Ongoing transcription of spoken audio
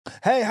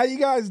Hey, how you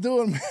guys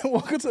doing, man?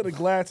 Welcome to the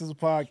Glasses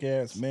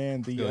Podcast,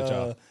 man. Good, The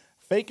y'all.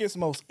 fakest,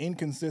 most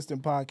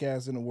inconsistent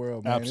podcast in the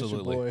world, man.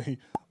 Absolutely. It's your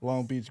boy,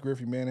 Long Beach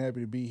Griffey, man. Happy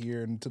to be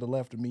here. And to the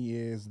left of me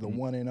is the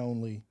one and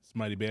only. It's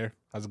Mighty Bear.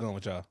 How's it going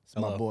with y'all? It's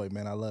my boy,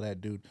 man. I love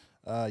that dude.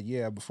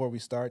 Yeah, before we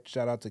start,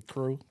 shout out to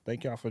crew.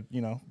 Thank y'all for,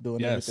 doing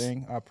Yes.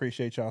 everything. I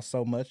appreciate y'all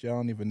so much. Y'all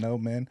don't even know,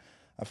 man.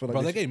 I feel like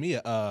Bro, this- they gave me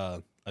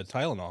a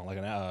Tylenol, like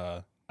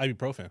an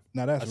ibuprofen.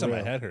 now that's I said my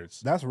real. head hurts.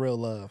 That's real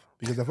love.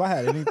 Because if I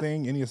had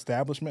anything, any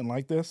establishment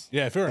like this,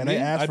 Yeah, if it were and me, they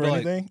asked I'd for be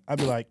like, anything, I'd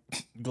be like,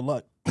 good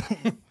luck.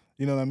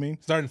 You know what I mean?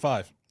 starting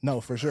 5. No,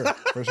 for sure,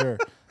 for sure.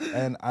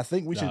 And I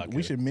think we Nah, should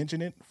okay. should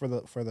mention it for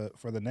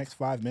the next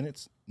 5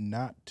 minutes,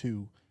 not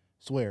to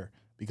swear,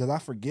 because I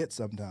forget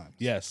sometimes.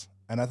 Yes.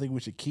 And I think we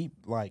should keep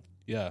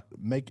Yeah.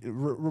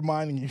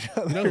 reminding each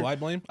other. You know who I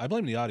blame? I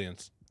blame the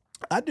audience.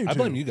 I do. I too.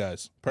 blame you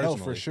guys, personally.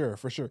 No, for sure,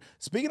 for sure.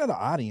 Speaking of the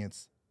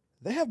audience,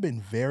 they have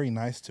been very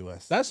nice to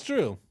us. That's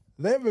true.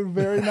 They have been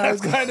very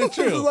nice. That's kinda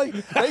true. Like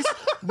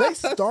they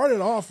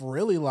started off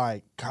really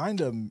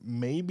kind of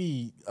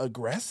maybe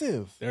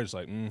aggressive. They're just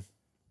like,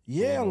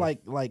 Yeah,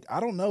 like I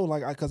don't know,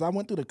 because I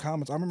went through the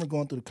comments. I remember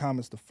going through the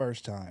comments the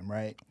first time,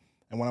 right?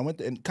 And when I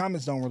went, and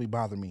comments don't really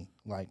bother me.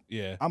 Like,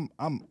 yeah. I'm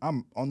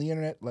on the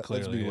internet. Let's be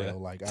Clearly, yeah. real.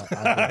 Like,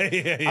 I've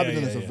Yeah, been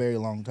doing this yeah. a very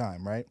long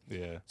time, right?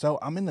 Yeah. So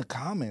I'm in the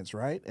comments,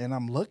 right? And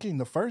I'm looking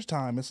the first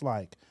time. It's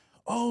like,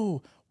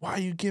 oh, why are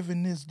you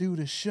giving this dude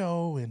a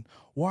show? And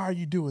why are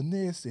you doing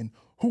this? And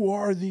who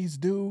are these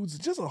dudes?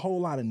 Just a whole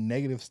lot of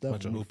negative stuff.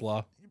 Bunch of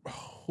hoopla.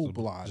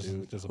 Hoopla, Just,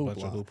 dude. just a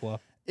bunch of hoopla.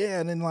 Yeah,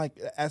 and then like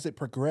as it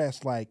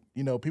progressed,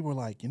 people were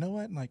like, you know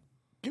what? Like,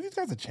 give these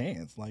guys a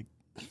chance. Like,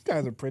 these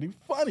guys are pretty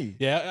funny.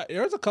 Yeah,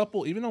 there's a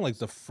couple, even on like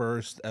the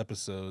first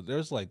episode,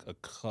 there's like a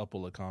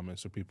couple of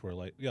comments where people are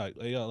like, yeah,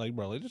 like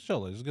bro, like just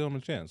chill, just give them a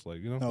chance.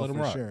 Like, No, let them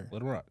for rock. sure. Let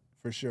them rock.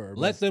 For sure.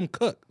 Let them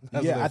cook.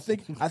 That's Yeah, what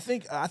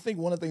I think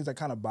one of the things that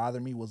kind of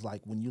bothered me was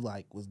like when you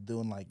was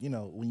doing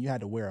when you had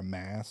to wear a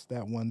mask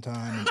that one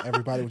time and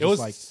everybody was it just was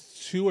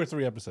like 2 or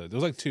 3 episodes. It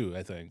was like 2,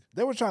 I think.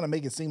 they were trying to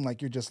make it seem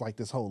like you're just like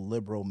this whole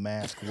liberal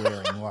mask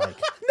wearing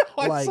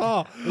I like,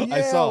 saw. yeah,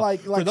 I saw.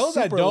 like for those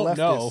that super don't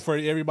know, leftist. for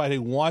everybody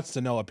who wants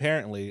to know,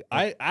 apparently,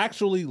 I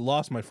actually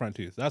lost my front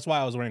tooth. That's why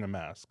I was wearing a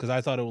mask, because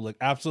I thought it would look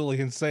absolutely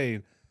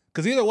insane.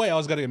 Because either way, I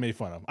was gonna get made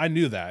fun of. I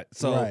knew that.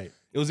 So Right.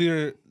 it was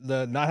either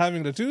the not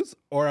having the tooth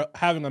or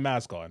having a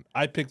mask on.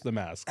 I picked the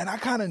mask. And I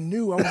kind of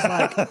knew. I was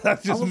like,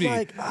 That's just me.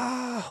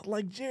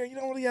 like Jerry, you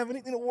don't really have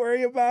anything to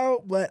worry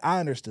about. But I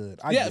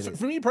understood. I Yeah, get it.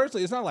 for me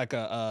personally, it's not like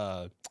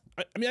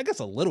I mean, I guess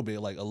a little bit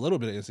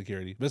of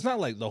insecurity, but it's not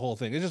like the whole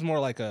thing. It's just more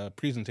like a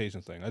presentation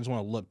thing. I just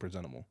want to look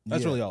presentable.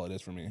 That's Yeah. really all it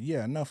is for me.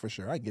 Yeah, no, for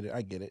sure. I get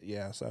it.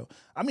 Yeah. So,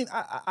 I mean,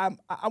 I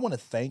want to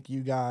thank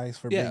you guys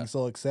for Yeah. being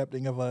so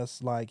accepting of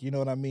us. Like, you know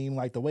what I mean?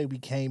 Like the way we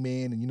came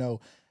in, and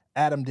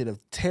Adam did a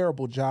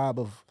terrible job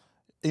of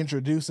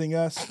introducing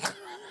us.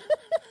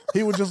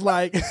 He was just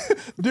like,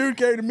 dude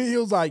came to me. He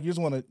was like, you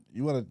want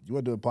to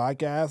do a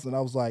podcast? And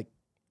I was like,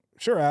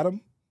 sure, Adam.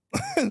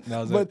 That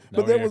was But it.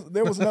 Now we're here.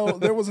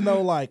 there was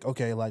no like,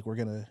 okay, like we're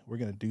gonna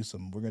do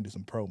some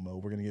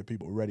promo. We're gonna get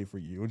people ready for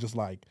you. It was just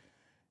like,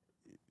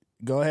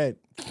 go ahead.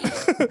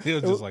 He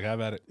was just like, how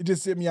about it? It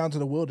just sent me out into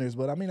the wilderness.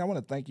 But I mean, I want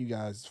to thank you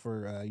guys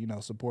for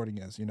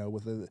supporting us.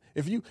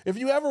 If you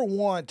ever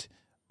want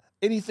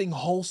anything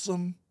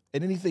wholesome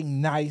and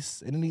anything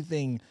nice and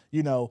anything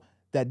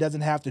that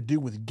doesn't have to do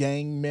with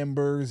gang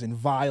members and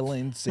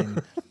violence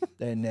and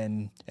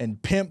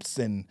and pimps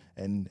and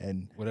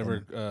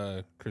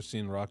Whatever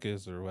Christine Rock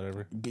is or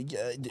whatever.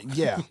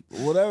 yeah,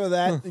 whatever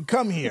that.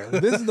 Come here.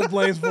 This is the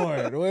place for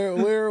it.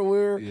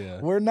 Yeah.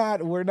 We're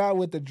not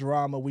with the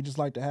drama. We just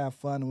like to have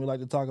fun, and we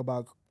like to talk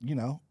about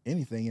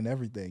anything and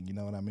everything. You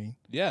know what I mean?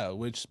 Yeah,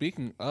 which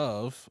speaking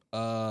of,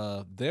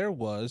 there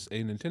was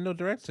a Nintendo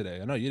Direct today.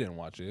 I know you didn't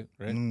watch it,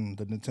 right?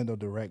 The Nintendo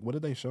Direct. What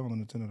did they show on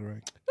the Nintendo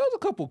Direct? There was a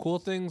couple cool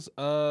things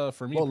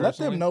for me Well, let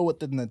personally. them know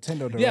what the Nintendo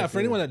Direct. Yeah, for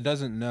is. anyone that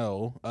doesn't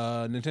know,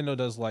 Nintendo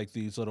does like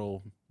these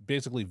little,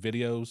 basically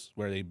videos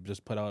where they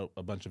just put out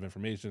a bunch of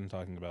information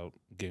talking about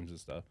games and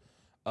stuff.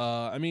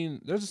 I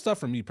mean, there's stuff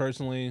for me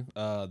personally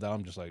that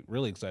I'm just like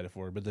really excited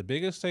for. But the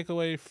biggest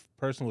takeaway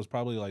personally was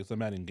probably like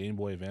them adding Game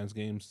Boy Advance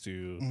games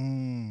to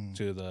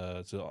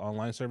the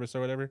online service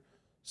or whatever.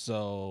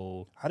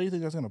 So How do you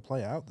think that's gonna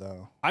play out,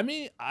 though? I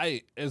mean,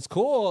 it's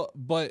cool,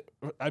 but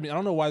I mean, I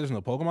don't know why there's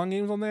no Pokemon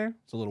games on there.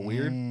 It's a little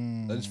weird.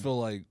 I just feel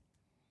like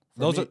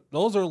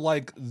those are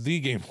like the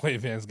Game Boy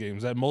Advance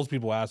games that most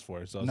people ask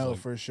for. So it's No, like,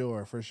 for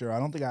sure. I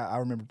don't think I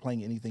remember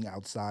playing anything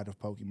outside of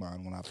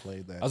Pokemon when I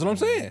played that. that's what I'm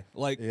saying.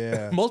 Like,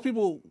 Yeah. most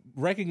people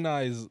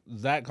recognize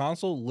that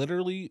console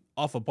literally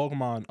off of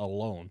Pokemon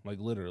alone. Like,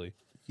 literally.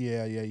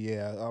 Yeah.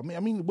 I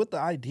mean, with the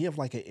idea of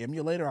like an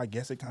emulator, I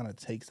guess it kind of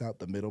takes out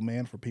the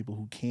middleman for people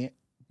who can't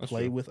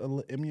play true. with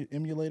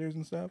emulators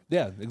and stuff.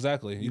 Yeah,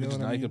 exactly. You know can just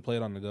what I now you mean? can play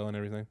it on the go and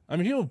everything. I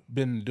mean, people have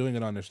been doing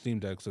it on their Steam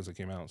Deck since it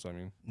came out. So I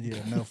mean,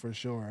 Yeah, no, for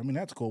sure. I mean,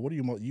 that's cool. What are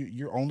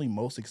you're only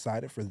most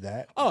excited for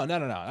that? oh no,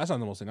 that's not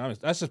the most thing.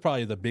 That's just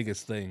probably the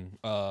biggest thing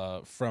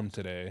from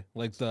today,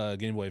 like the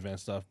Game Boy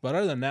Advance stuff. But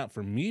other than that,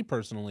 for me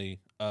personally,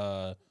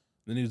 the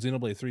new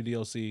Xenoblade 3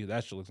 DLC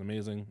that shit looks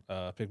amazing.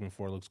 Pikmin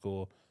 4 looks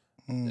cool.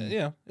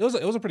 Yeah, it was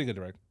a pretty good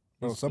direct.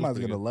 Bro, somebody's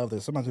gonna love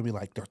this. Somebody's gonna be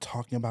like, they're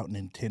talking about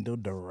Nintendo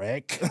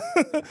Direct. On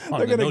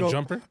they're the gonna No go,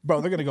 Jumper?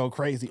 bro. They're gonna go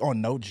crazy on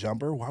No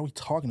Jumper. Why are we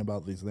talking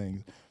about these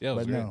things? Yeah, it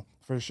was but great. no,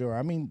 for sure.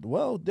 I mean,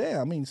 well,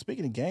 damn. I mean,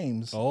 speaking of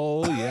games,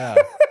 Oh yeah.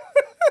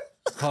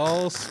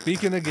 Oh,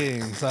 speaking of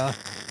games, huh?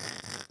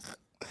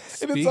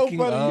 and it's so Speaking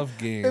funny. of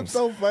games. It's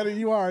so funny.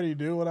 You already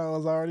knew what I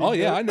was already. Oh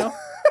yeah, doing. I know.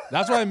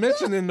 That's why I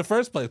mentioned it in the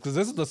first place because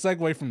this is the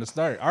segue from the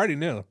start. I already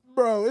knew.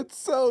 Bro, it's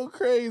so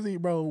crazy,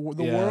 bro.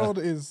 The Yeah.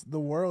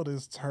 world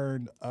is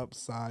turned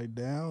upside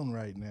down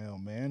right now,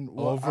 man.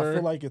 Well, Over I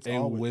feel like it's a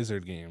always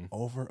wizard game.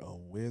 over a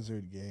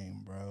wizard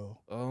game, bro.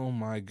 Oh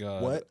my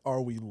god. What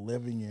are we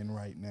living in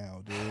right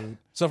now, dude?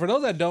 So for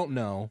those that don't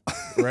know,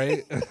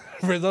 right?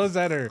 For those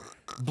that are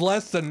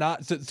blessed and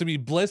not to be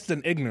blessed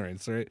in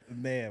ignorance, right?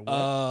 Man,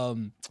 what?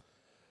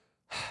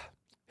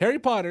 Harry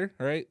Potter,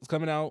 right? It's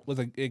coming out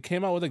it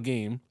came out with a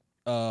game,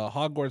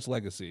 Hogwarts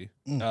Legacy.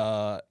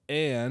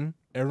 And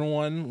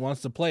everyone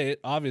wants to play it,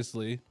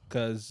 obviously,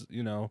 because,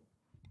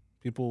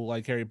 people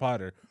like Harry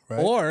Potter. Right.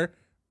 Or,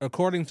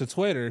 according to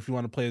Twitter, if you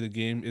want to play the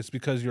game, it's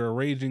because you're a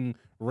raging,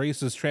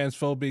 racist,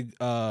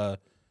 transphobic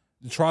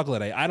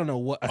troglodyte. I don't know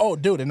what. Oh,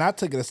 dude, and I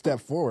took it a step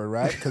forward,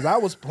 right? Because I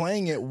was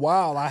playing it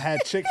while I had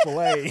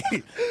Chick-fil-A.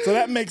 So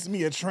that makes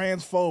me a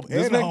transphobe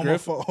and a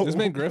homophobe. This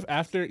man Griff,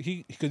 after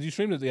because you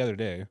streamed it the other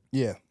day,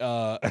 Yeah.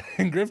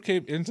 and Griff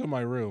came into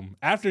my room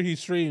after he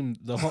streamed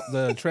the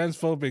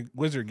transphobic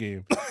wizard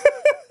game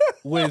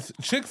with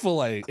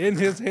Chick-fil-A in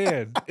his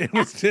hand. It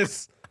was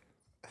just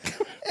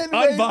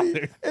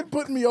unbothered. It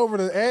put me over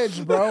the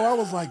edge, bro. I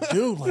was like,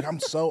 dude, like I'm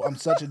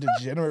such a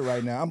degenerate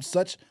right now. I'm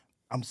such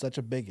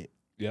a bigot.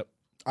 Yep.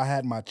 I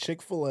had my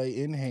Chick-fil-A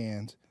in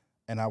hand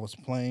and I was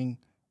playing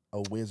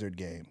a wizard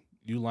game.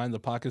 You line the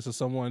pockets of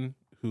someone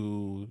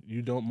who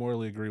you don't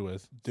morally agree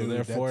with. So Dude,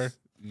 therefore,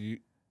 you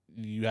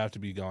have to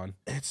be gone.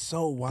 It's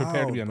so wild,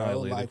 Prepare to be bro.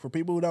 annihilated. Like for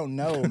people who don't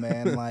know,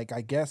 man, like I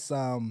guess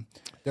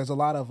there's a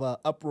lot of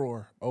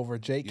uproar over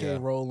J.K. Yeah.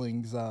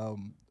 Rowling's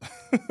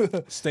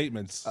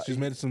Statements. She's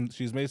made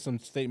some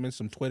statements,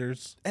 some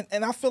Twitters.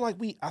 and I feel like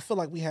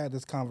we had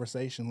this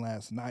conversation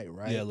last night,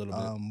 right? Yeah, a little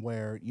bit.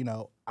 Where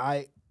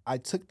I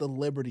took the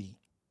liberty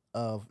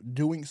of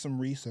doing some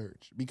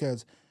research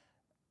because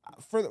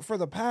for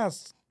the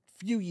past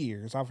few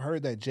years I've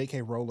heard that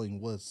J.K. Rowling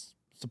was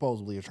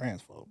supposedly a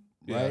transphobe,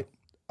 Yeah.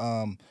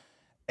 right?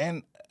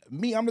 And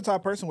me, I'm the type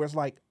of person where it's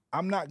like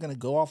I'm not gonna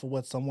go off of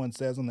what someone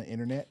says on the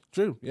internet.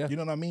 True. Yeah. You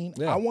know what I mean?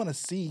 Yeah. I want to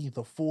see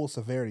the full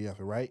severity of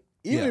it, right?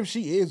 Even Yeah. if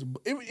she is,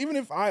 even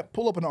if I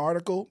pull up an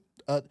article,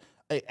 a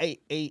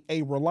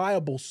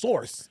reliable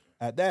source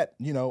at that,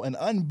 an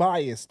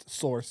unbiased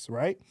source,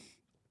 right?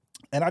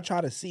 And I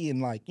try to see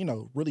and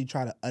really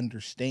try to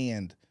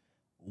understand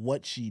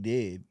what she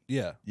did.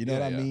 Yeah. You know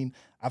what I mean?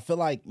 I feel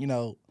like,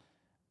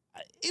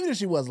 even if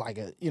she was like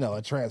a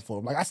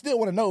transphobe, like I still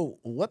want to know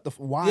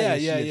why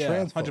is she a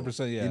transphobe?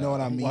 100%. Yeah. You know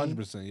what I mean?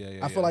 100%.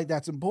 Yeah. I feel like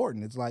that's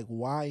important. It's like,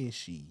 why is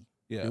she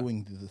Yeah.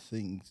 doing the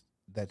things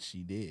that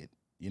she did?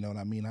 You know what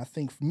I mean? I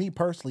think for me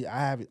personally, I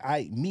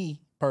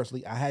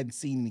hadn't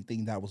seen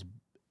anything that was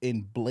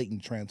in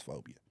blatant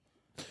transphobia.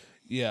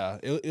 Yeah,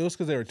 it was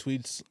because they were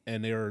tweets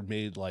and they were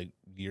made like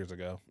years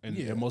ago, and,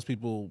 Yeah. and most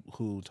people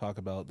who talk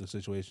about the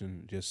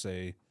situation just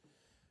say,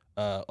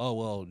 "Oh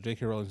well,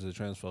 J.K. Rowling's a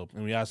transphobe,"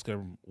 and we ask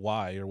her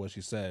why or what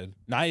she said.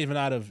 Not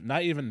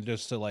even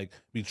just to like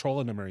be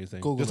trolling them or anything.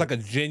 Google just it. like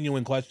a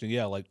genuine question.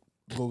 Yeah, like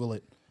Google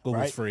it.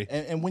 Google's right? free.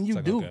 And when you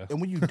like, do okay. and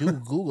when you do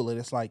Google it,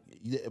 it's like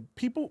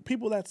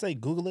people that say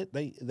Google it,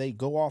 they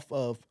go off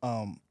of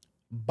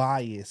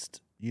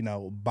biased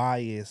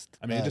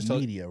I mean, it just tells-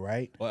 media,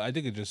 right? Well, I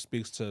think it just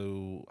speaks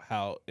to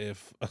how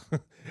if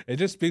it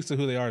just speaks to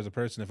who they are as a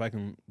person. If I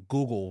can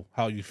Google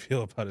how you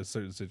feel about a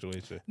certain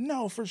situation,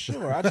 No, for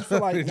sure. I just feel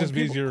like it when just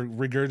means people- you're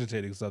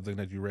regurgitating something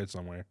that you read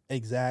somewhere.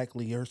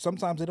 Exactly. Or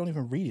sometimes they don't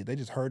even read it. They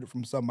just heard it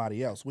from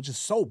somebody else, which is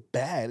so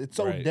bad. It's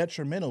so Right.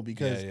 detrimental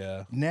because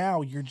Yeah.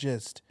 now you're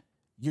just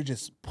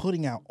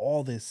putting out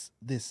all this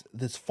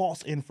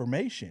false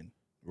information,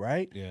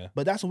 right? Yeah.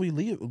 But that's what we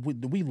live.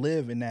 We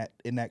live in that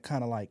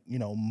kind of like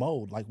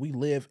mode. Like we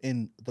live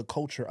in the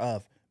culture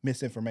of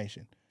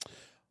misinformation.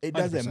 It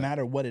doesn't 100%.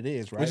 matter what it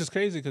is, right? Which is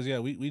crazy because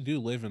we do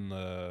live in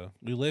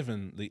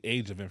the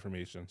age of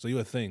information. So you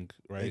would think,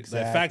 right,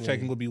 that fact Exactly.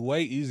 checking would be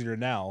way easier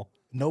now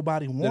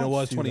Nobody wants than it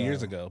was to, 20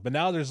 years though. ago. But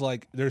now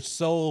there's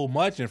so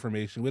much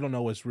information, we don't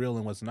know what's real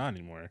and what's not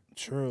anymore.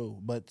 True,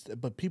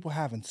 but people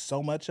having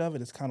so much of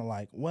it, it's kind of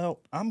like,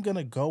 well, I'm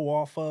gonna go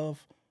off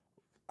of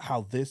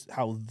how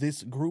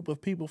this group of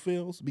people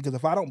feels, because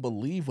if I don't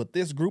believe what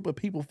this group of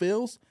people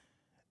feels,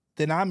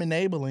 then I'm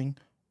enabling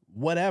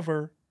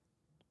whatever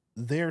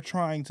they're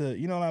trying to,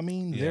 you know what I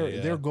mean?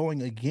 Yeah, They're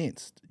going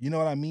against, you know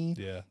what I mean?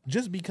 Yeah.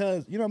 Just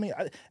because, you know what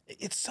I mean?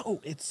 It's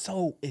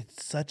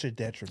such a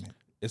detriment.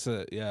 It's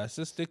a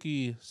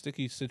sticky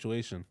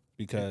situation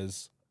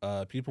because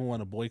people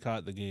want to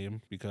boycott the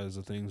game because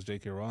of things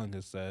J.K. Rowling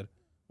has said,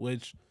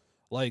 which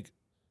like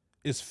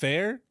is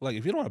fair. Like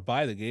if you don't want to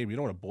buy the game, you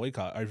don't want to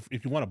boycott. Or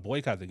if you want to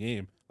boycott the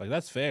game, like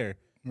that's fair.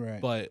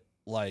 Right. But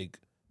like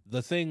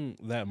the thing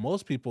that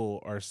most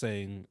people are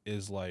saying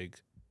is like,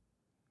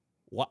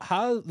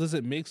 how does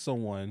it make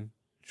someone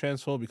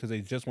transphobic because they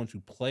just want to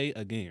play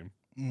a game,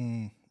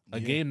 a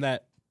game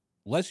that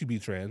lets you be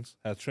trans,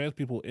 has trans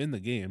people in the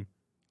game?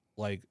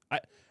 Like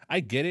I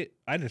get it.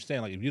 I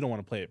understand. Like if you don't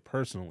want to play it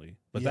personally,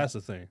 but that's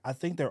the thing. I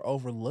think they're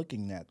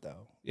overlooking that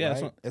though. Yeah,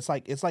 right?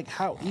 It's like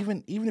how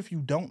even if you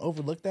don't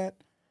overlook that,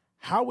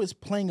 how is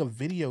playing a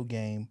video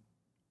game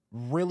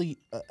really?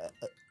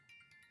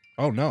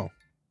 Oh no!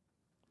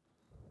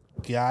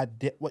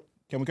 God, what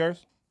can we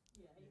curse?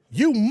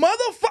 You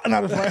motherfucker!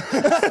 Not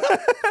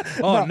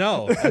a Oh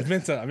no! I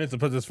meant to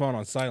put this phone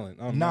on silent.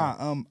 Oh,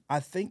 nah, no. I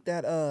think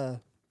that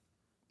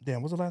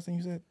damn, what's the last thing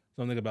you said?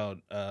 Something about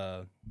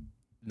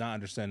not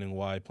understanding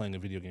why playing a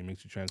video game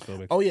makes you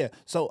transphobic. Oh yeah.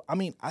 So I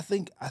mean, I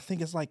think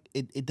it's like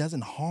it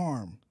doesn't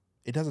harm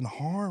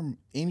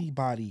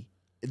anybody.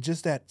 It's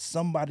just that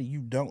somebody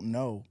you don't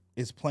know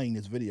is playing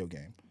this video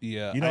game.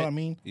 Yeah. You know what I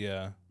mean?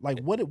 Yeah.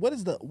 Like what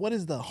is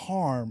the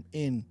harm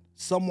in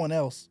someone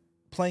else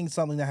playing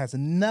something that has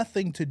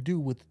nothing to do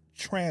with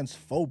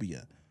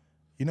transphobia?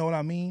 You know what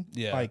I mean?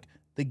 Yeah. Like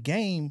the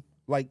game,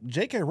 like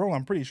J.K. Rowling,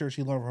 I'm pretty sure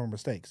she learned from her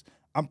mistakes.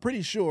 I'm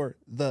pretty sure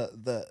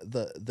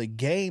the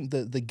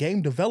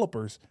game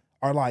developers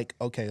are like,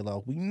 okay,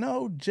 look, we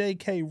know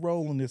J.K.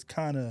 Rowling is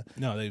kind of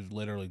No, they've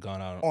literally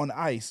gone out on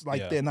ice,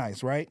 like thin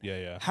ice, right?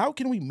 Yeah. How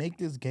can we make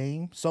this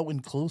game so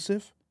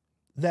inclusive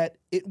that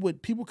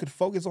people could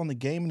focus on the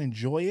game and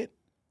enjoy it,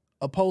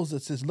 opposed to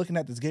just looking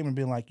at this game and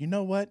being like, you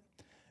know what?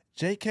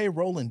 J.K.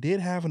 Rowling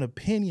did have an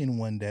opinion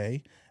one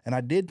day, and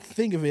I did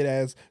think of it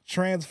as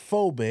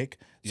transphobic.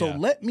 So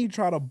let me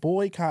try to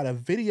boycott a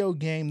video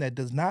game that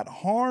does not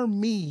harm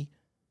me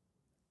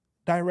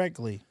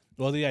directly.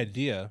 Well, the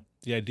idea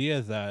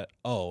that,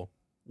 oh,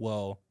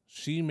 well,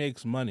 she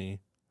makes money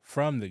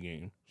from the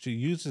game. She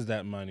uses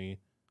that money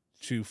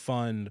to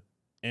fund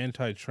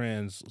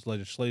anti-trans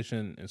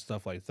legislation and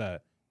stuff like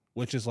that,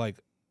 which is like,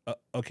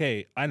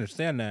 okay, I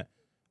understand that,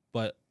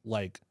 but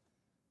like,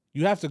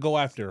 you have to go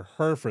after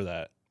her for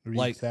that.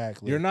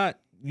 Exactly. Like,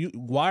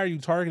 why are you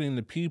targeting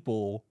the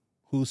people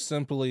who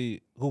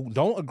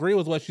don't agree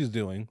with what she's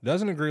doing,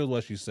 doesn't agree with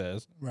what she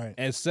says, right?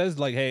 And says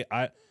like, hey,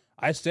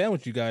 I stand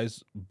with you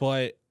guys,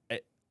 but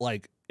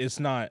like, it's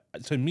not,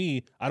 to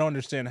me, I don't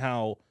understand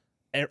how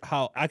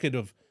I could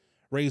have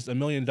raised $1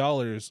 million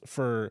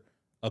for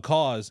a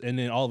cause, and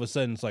then all of a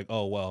sudden it's like,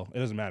 oh well, it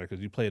doesn't matter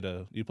because you played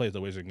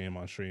the Wizard game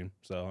on stream,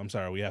 so I'm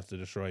sorry, we have to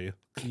destroy you.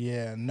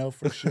 Yeah, no,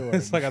 for sure.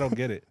 It's like I don't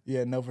get it.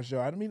 Yeah, no, for sure.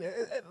 I mean,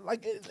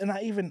 and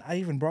I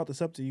even brought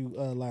this up to you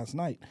last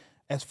night.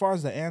 As far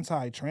as the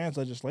anti-trans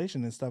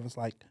legislation and stuff, it's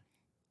like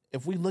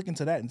if we look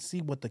into that and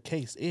see what the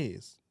case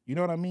is, you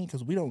know what I mean?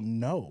 Because we don't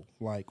know.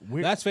 Like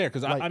that's fair.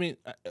 Because like, I mean,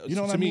 you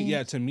know what I mean?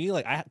 Yeah, to me,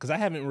 like because I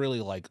haven't really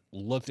like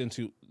looked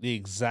into the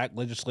exact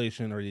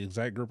legislation or the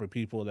exact group of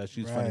people that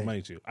she's funding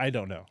money to. I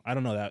don't know. I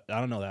don't know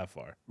that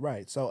far.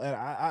 Right. So and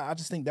I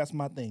just think that's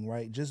my thing.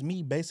 Right. Just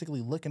me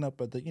basically looking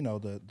up at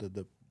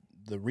the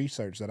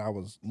research that I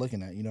was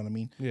looking at. You know what I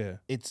mean? Yeah.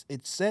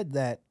 It said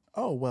that,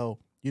 oh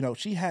well,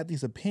 she had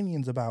these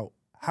opinions about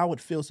how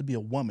it feels to be a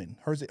woman.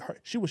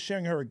 She was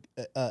sharing her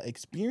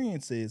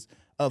experiences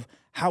of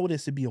how it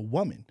is to be a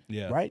woman.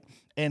 Yeah. Right.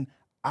 And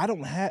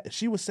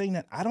she was saying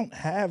that I don't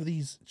have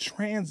these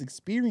trans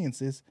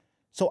experiences,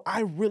 so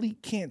I really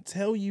can't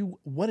tell you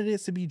what it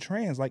is to be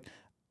trans. Like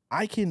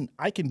I can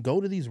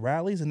go to these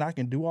rallies and I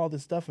can do all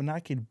this stuff and I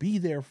can be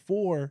there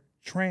for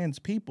trans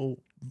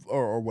people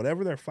or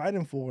whatever they're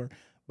fighting for.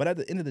 But at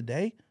the end of the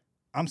day,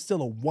 I'm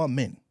still a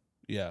woman.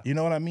 Yeah. You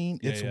know what I mean?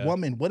 It's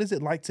woman. What is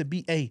it like to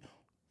be a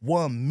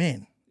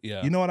woman?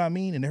 Yeah. You know what I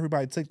mean? And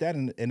everybody took that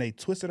and they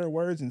twisted her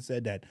words and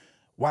said that,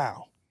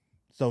 wow,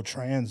 so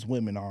trans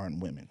women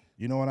aren't women.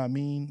 You know what I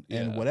mean?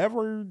 Yeah. And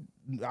whatever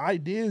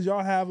ideas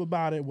y'all have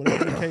about it,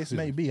 whatever the case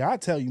may be, I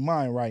tell you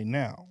mine right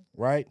now,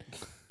 right?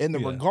 In the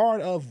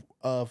regard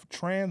of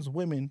trans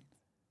women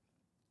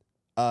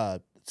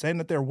saying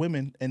that they're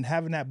women and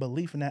having that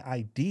belief and that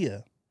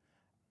idea,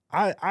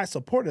 I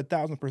support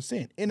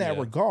 1,000% in that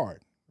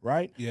regard,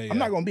 right? Yeah, I'm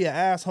not gonna be an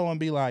asshole and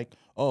be like,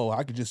 oh,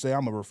 I could just say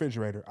I'm a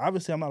refrigerator.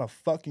 Obviously, I'm not a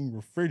fucking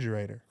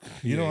refrigerator.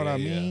 You know what I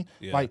mean?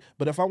 Yeah. Like,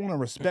 but if I want to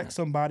respect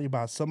somebody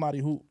by somebody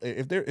who,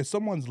 if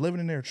someone's living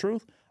in their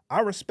truth,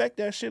 I respect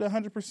that shit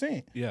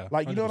 100%. Yeah,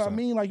 like you know what I 100%.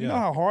 mean? Like you know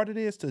how hard it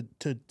is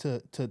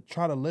to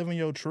try to live in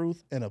your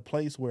truth in a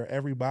place where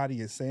everybody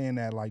is saying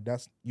that like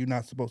you're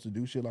not supposed to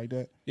do shit like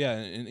that. Yeah,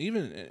 and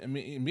even I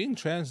mean being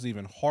trans is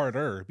even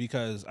harder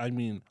because I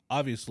mean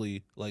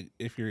obviously like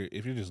if you're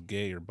just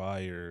gay or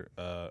bi or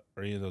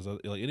any of those other,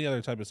 like any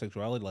other type of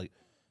sexuality, like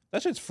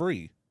that shit's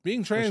free.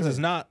 Being trans is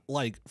not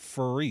like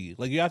free.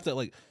 Like you have to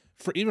like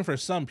for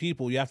some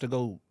people, you have to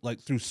go like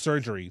through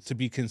surgery to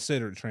be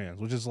considered trans,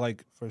 which is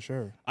like, For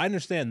sure. I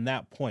understand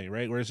that point,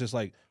 right? Where it's just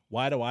like,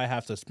 why do I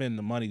have to spend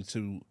the money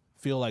to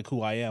feel like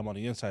who I am on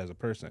the inside as a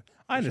person?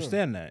 I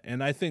understand that.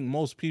 And I think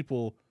most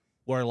people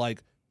were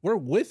like, we're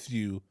with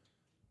you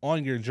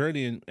on your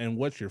journey and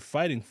what you're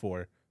fighting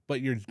for,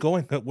 but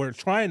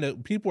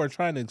people are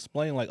trying to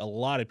explain like a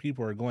lot of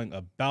people are going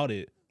about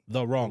it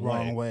the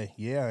wrong way.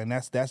 Yeah, and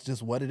that's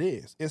just what it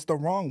is. It's the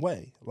wrong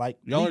way. Like,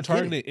 Y'all we are get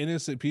targeting it.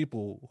 innocent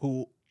people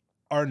who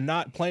are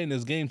not playing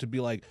this game to be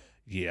like,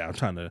 yeah, I'm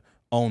trying to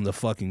own the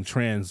fucking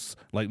trans.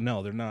 Like,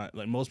 no, they're not.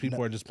 Like, most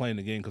people are just playing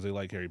the game because they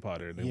like Harry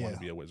Potter and they want to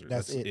be a wizard.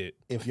 That's it.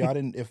 If y'all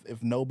didn't,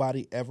 if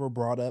nobody ever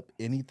brought up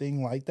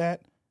anything like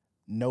that,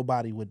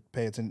 nobody would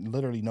pay attention.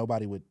 Literally,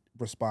 nobody would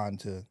respond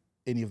to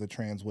any of the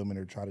trans women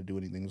or try to do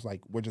anything. It's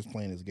like, we're just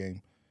playing this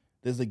game.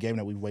 This is a game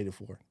that we've waited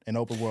for. An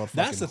open world.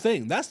 That's the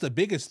thing. That's the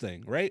biggest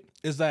thing, right?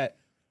 Is that,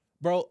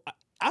 bro,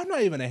 I'm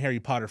not even a Harry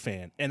Potter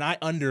fan, and I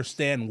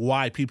understand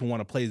why people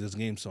want to play this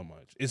game so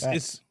much.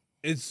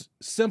 It's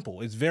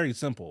simple. It's very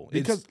simple.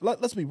 Because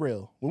let's be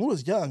real. When we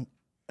was young,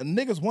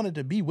 niggas wanted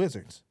to be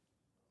wizards.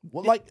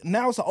 Well, like,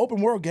 now it's an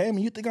open world game,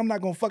 and you think I'm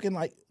not gonna fucking,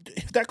 like,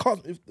 if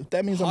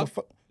that means I'm a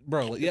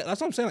bro, yeah,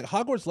 that's what I'm saying. Like,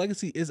 Hogwarts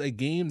Legacy is a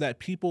game that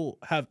people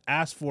have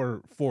asked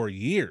for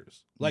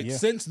years, like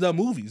since the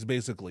movies,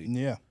 basically.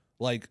 Yeah.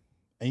 Like,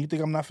 and you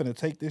think I'm not finna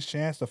take this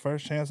chance, the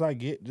first chance I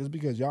get, just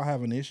because y'all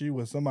have an issue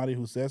with somebody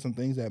who says some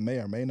things that may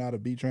or may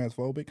not be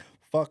transphobic?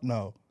 Fuck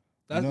no.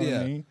 That's, you know what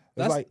I mean?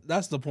 It's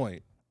that's the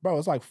point. Bro,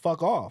 it's like,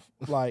 fuck off.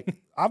 Like,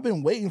 I've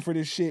been waiting for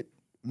this shit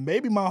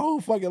maybe my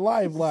whole fucking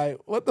life. Like,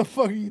 what the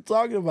fuck are you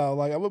talking about?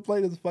 Like, I'm gonna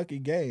play this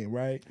fucking game,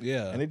 right?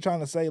 Yeah. And they're trying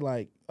to say,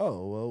 like,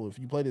 oh, well, if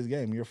you play this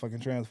game, you're a fucking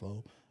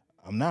transphobe.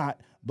 I'm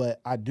not, but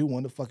I do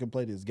want to fucking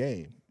play this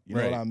game. You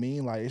know what I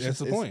mean? Like, it's that's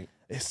just the point.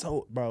 It's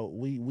so, bro,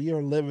 we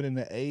are living in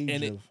the age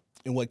of...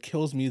 And what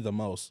kills me the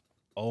most,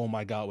 oh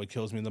my God, what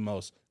kills me the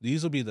most,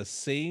 these will be the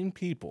same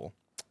people,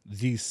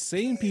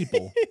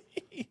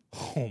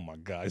 oh my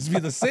God, it's be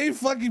the same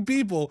fucking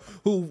people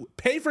who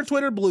pay for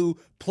Twitter Blue,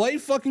 play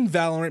fucking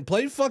Valorant,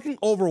 play fucking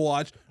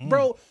Overwatch.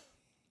 Bro,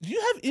 do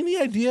you have any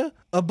idea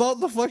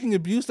about the fucking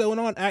abuse that went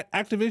on at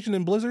Activision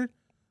and Blizzard?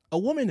 A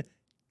woman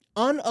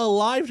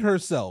unalived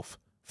herself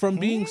from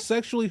being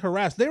sexually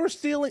harassed. They were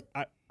stealing...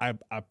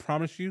 I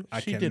promise you,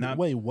 She cannot. did.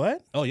 Wait,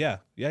 what? Oh yeah.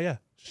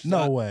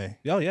 No way.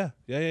 Oh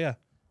yeah.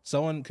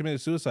 Someone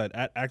committed suicide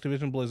at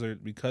Activision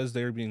Blizzard because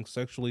they were being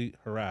sexually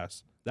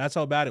harassed. That's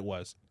how bad it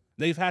was.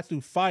 They've had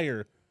to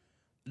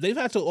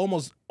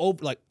almost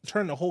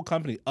turn the whole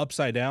company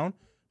upside down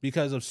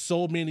because of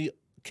so many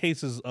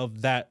cases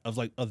of that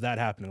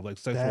happening, like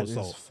sexual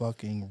assault. That is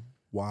fucking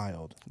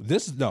wild.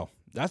 That's not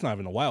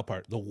even the wild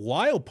part. The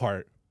wild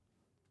part,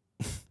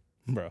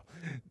 bro.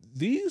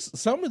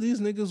 Some of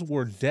these niggas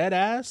were dead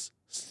ass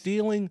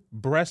stealing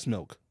breast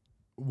milk.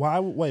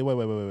 Why? Wait. Let's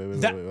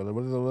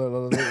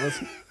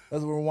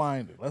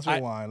rewind. Let's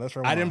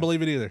rewind. I didn't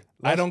believe it either.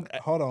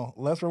 Hold on.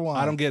 Let's rewind.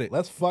 I don't get it.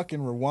 Let's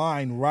fucking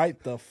rewind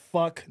right the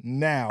fuck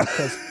now.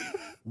 Because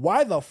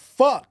why the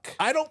fuck?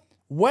 I don't.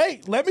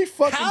 Wait, let me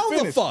fucking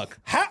finish. The fuck?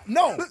 How?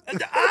 No.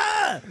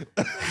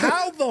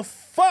 How the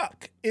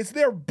fuck is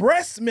there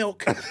breast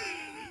milk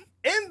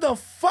in the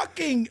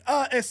fucking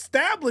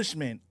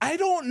establishment? I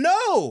don't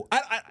know.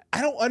 I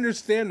don't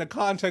understand the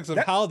context of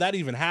how that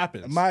even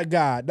happens. My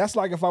God, that's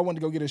like if I went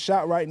to go get a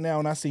shot right now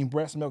and I seen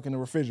breast milk in the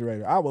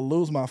refrigerator. I would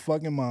lose my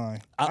fucking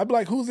mind. I'd be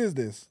like, whose is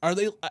this? Are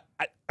they?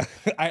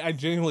 I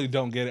genuinely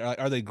don't get it.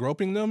 Are they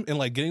groping them and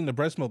like getting the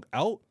breast milk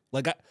out?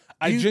 Like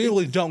I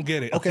genuinely don't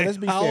get it. Okay, let's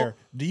be fair.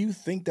 Do you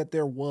think that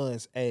there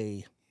was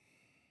a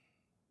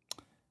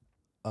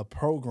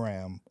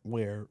program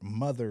where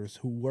mothers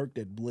who worked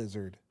at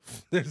Blizzard...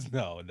 There's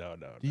no.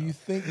 Do you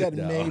think that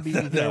maybe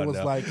there was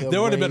like a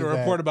there would have been a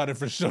report about it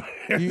for sure.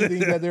 Do you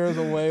think that there was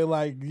a way,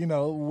 like, you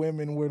know,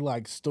 women were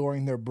like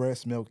storing their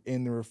breast milk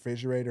in the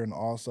refrigerator and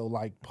also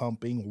like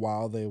pumping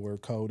while they were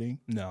coding?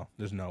 No,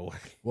 there's no way.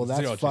 Well,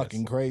 that's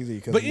fucking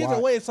crazy. But either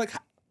way, it's like,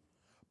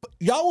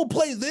 y'all will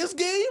play this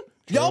game?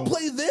 True. Y'all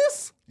play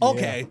this?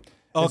 Okay.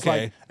 Yeah.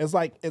 Okay. It's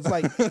like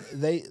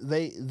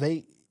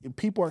they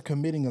people are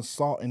committing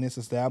assault in this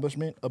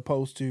establishment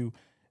opposed to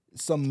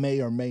some may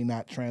or may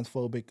not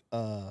transphobic.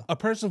 A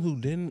person who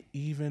didn't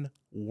even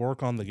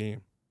work on the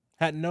game,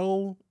 had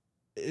no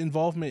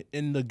involvement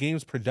in the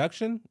game's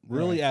production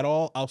really at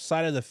all,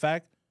 outside of the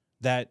fact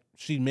that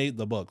she made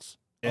the books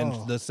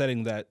and the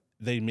setting that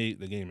they made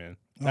the game in.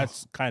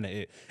 That's kind of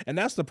it, and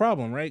that's the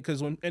problem, right?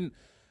 Because and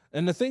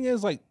the thing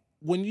is, like,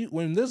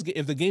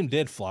 if the game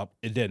did flop,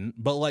 it didn't.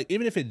 But like,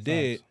 even if it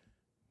did,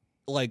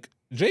 like,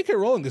 J.K.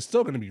 Rowling is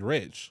still going to be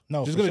rich.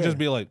 No, she's going to just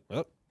be like,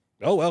 well,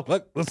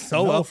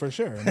 for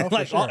sure. No, for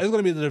like, sure. It's going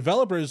to be the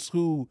developers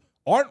who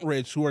aren't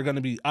rich who are going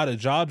to be out of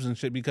jobs and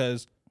shit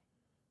because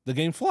the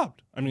game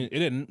flopped. I mean, it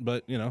didn't,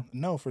 but you know.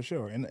 No, for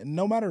sure. And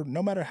no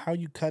matter how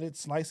you cut it,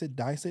 slice it,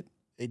 dice it,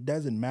 it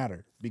doesn't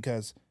matter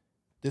because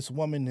this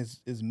woman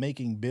is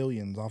making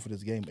billions off of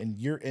this game, and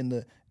you're in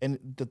the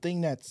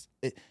thing that's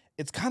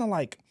it's kind of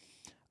like,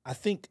 I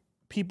think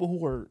people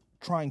who are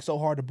trying so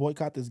hard to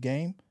boycott this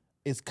game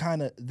is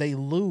kind of they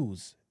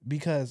lose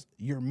because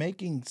you're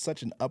making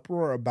such an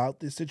uproar about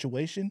this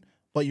situation,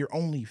 but you're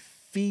only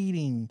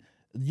feeding,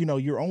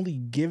 you're only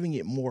giving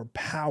it more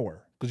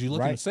power. Because you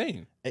look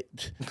insane.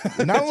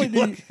 Not only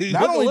do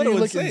you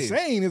look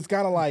insane, it's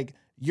kind of like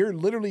you're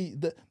literally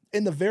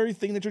in the very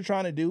thing that you're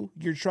trying to do.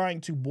 You're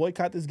trying to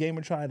boycott this game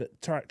and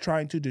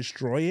trying to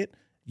destroy it.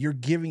 You're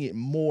giving it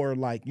more,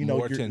 like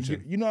more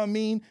attention. You know what I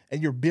mean?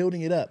 And you're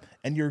building it up,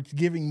 and you're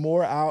giving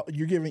more out.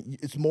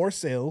 It's more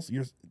sales.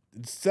 You're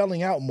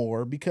selling out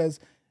more because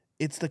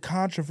it's the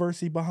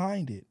controversy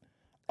behind it.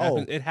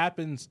 It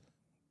happens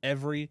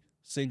every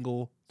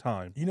single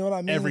time. You know what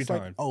I mean? Every it's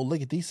time. Like, oh,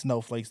 look at these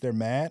snowflakes. They're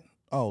mad.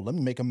 Oh, let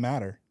me make them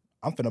matter.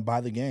 I'm finna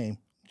buy the game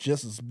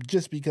just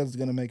because it's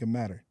gonna make them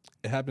matter.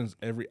 It happens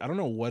I don't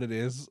know what it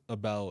is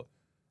about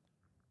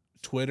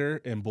Twitter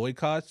and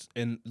boycotts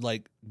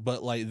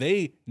but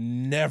they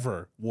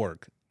never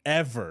work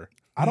ever.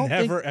 I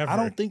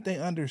don't think they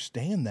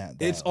understand that,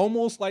 though. It's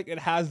almost like it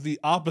has the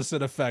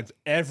opposite effect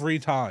every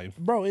time.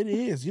 Bro, it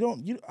is.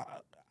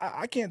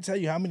 I can't tell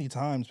you how many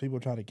times people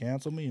try to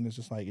cancel me, and it's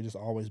just like it just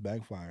always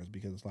backfires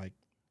because it's like,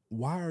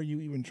 why are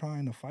you even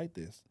trying to fight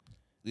this?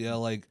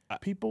 Yeah,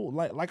 people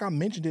like I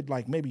mentioned it,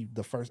 like maybe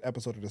the first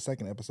episode or the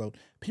second episode.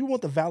 People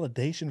want the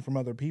validation from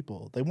other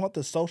people. They want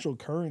the social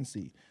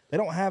currency. They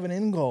don't have an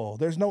end goal.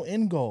 There's no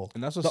end goal,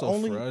 and that's what's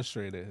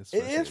frustrating.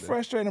 It is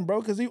frustrating,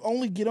 bro, because you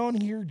only get on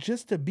here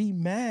just to be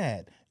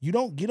mad. You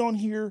don't get on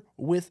here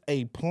with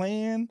a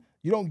plan.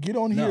 You don't get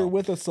on here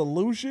with a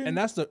solution. And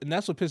that's what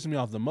pisses me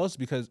off the most,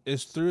 because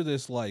it's through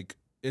this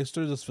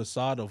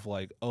facade of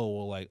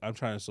I'm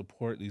trying to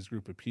support these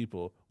group of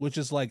people, which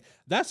is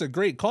that's a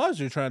great cause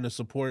you're trying to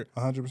support.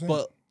 100%.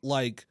 But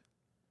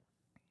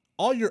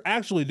all you're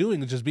actually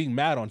doing is just being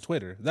mad on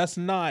Twitter. That's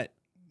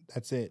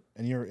it.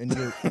 And you're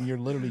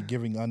literally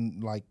giving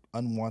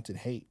unwanted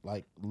hate.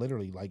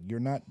 Literally, you're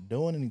not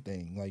doing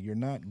anything. You're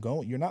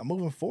not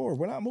moving forward.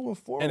 We're not moving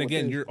forward. And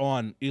again, you're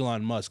on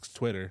Elon Musk's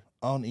Twitter.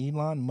 On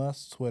Elon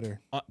Musk's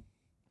Twitter.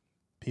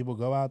 People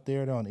go out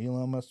there, they're on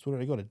Elon Musk's Twitter.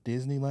 They go to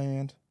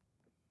Disneyland.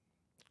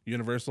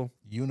 Universal.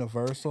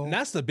 And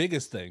that's the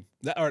biggest thing.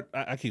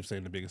 I keep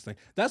saying the biggest thing.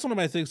 That's one of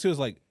my things too,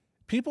 is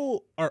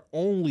people are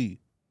only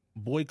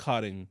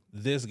boycotting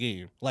this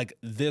game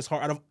this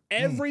hard. Out of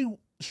every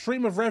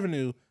stream of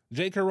revenue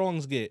J.K.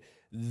 Rowling's get,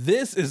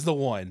 this is the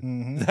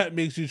one that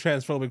makes you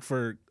transphobic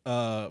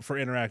for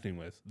interacting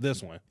with.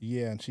 This one.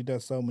 Yeah, and she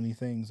does so many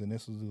things, and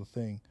this is the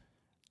thing.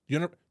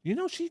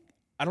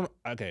 I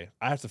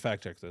have to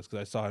fact check this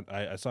because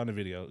I saw in the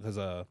video, because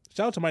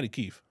shout out to Mighty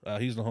Keith.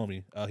 He's the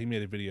homie. He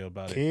made a video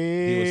about it.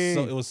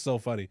 It was so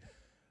funny.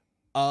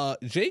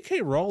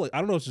 J.K. Rowling, I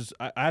don't know, it's just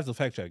I have to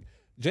fact check.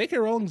 J.K.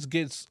 Rowling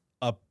gets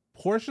a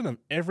portion of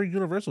every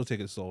Universal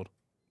ticket sold.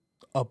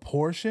 A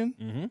portion?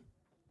 Mm-hmm.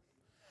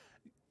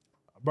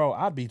 Bro,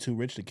 I'd be too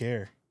rich to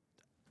care.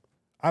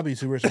 You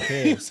see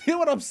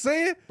what I'm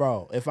saying?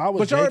 Bro, if I was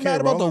But y'all mad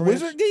about the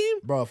Wizard game?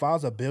 Bro, if I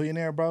was a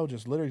billionaire, bro,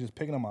 literally just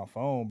picking up my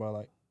phone,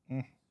 bro,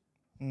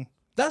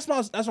 That's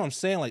what I'm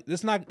saying.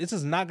 This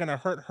is not gonna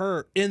hurt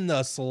her in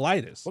the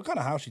slightest. What kind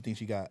of house you think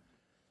she got?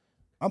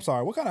 I'm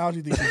sorry. What kind of house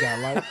you think she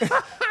got?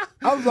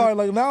 I'm sorry.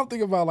 Now I'm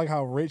thinking about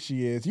how rich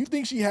she is. Do you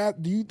think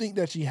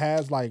that she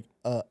has a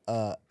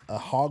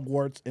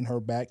Hogwarts in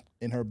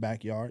her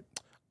backyard?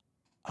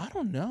 I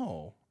don't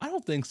know. I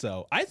don't think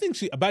so. But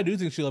I do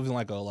think she lives in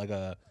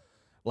a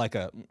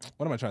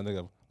what am I trying to think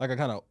of? A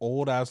kind of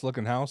old ass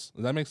looking house.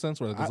 Does that make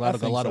sense? Where there's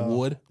a lot of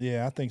wood.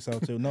 Yeah, I think so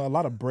too. No, a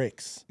lot of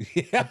bricks.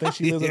 Yeah, I think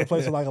she lives in a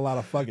place with a lot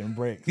of fucking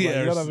bricks. Yeah,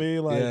 you know what I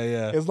mean?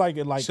 Yeah. It's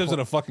she lives in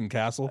a fucking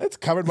castle. It's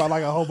covered by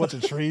a whole bunch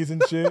of trees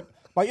and shit.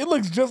 It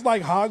looks just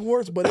like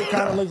Hogwarts, but it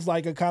kind of looks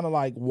like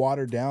a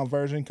watered down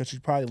version, because she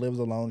probably lives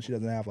alone. She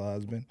doesn't have a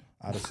husband,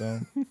 I'd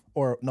assume,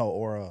 or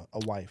a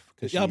wife.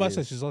 Yeah, I'm about to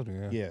say she's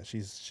lesbian. Yeah,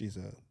 she's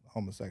a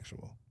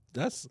homosexual.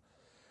 It's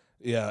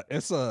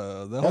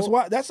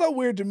that's so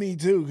weird to me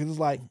too, because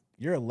it's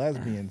you're a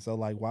lesbian, so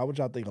why would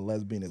y'all think a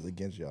lesbian is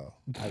against y'all?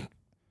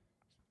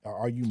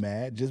 Are you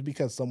mad just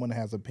because someone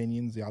has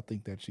opinions? Y'all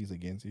think that she's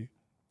against you?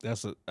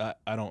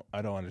 I don't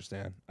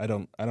understand. I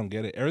don't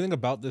get it. Everything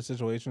about this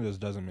situation just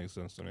doesn't make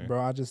sense to me,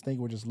 bro. I just think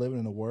we're just living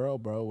in a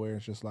world, bro, where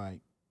it's just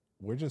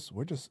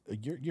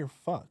you're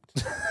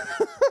fucked.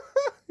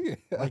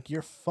 Yeah.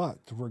 You're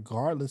fucked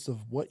regardless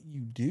of what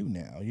you do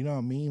now. You know what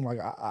I mean?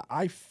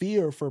 I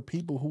fear for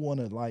people who want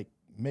to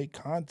make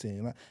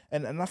content,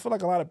 and I feel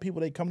like a lot of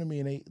people, they come to me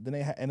and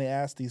they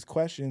ask these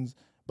questions,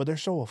 but they're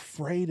so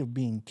afraid of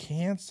being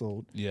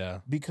canceled. Yeah,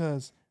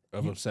 because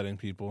of upsetting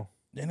people,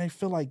 and they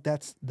feel like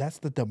that's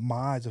the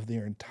demise of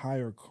their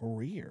entire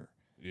career.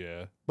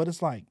 Yeah, but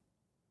it's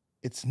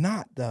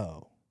not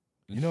though.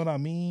 You know what I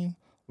mean?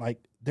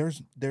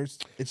 It's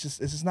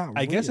just not real.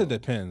 I guess it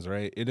depends,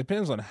 right? It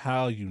depends on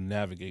how you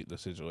navigate the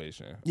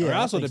situation. Yeah, it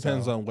also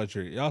depends on what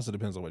you're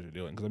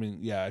doing. Because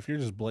if you're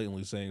just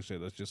blatantly saying shit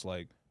that's just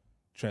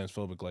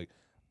transphobic,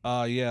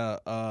 Yeah.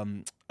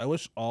 I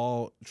wish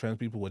all trans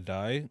people would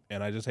die,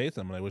 and I just hate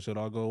them, and I wish it would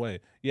all go away.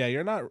 Yeah,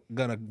 you're not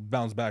gonna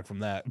bounce back from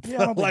that. Yeah,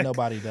 I don't think like,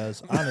 nobody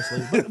does,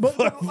 honestly. But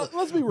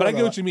let's be real. but I get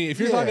though. what you mean. If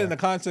you're talking Yeah. in the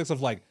context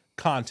of like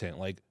content,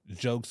 like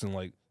jokes and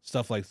like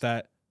stuff like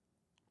that,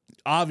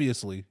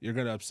 obviously you're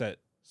gonna upset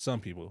some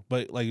people.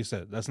 But like you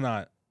said, that's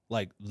not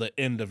like the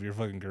end of your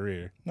fucking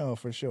career. No,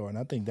 for sure, and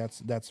I think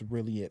that's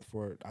really it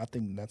for. I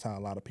think that's how a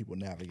lot of people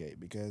navigate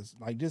because,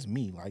 like, just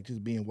me, like,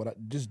 just being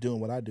just doing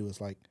what I do is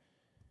like,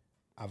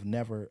 I've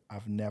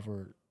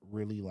never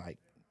really like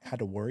had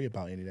to worry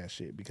about any of that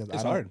shit because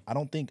It's hard. I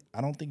don't think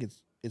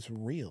it's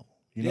real.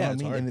 You know Yeah, what I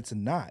it's mean? hard. And it's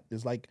not.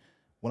 It's like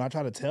when I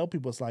try to tell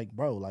people, it's like,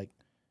 bro, like,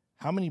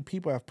 how many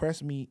people have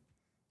pressed me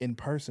in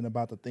person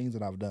about the things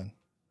that I've done?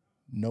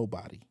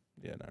 Nobody.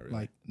 Yeah, not really.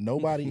 Like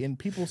nobody, and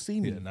people see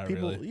me. Yeah, not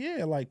people, really.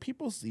 yeah, like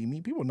people see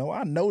me. People know.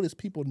 I notice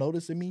people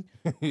noticing me,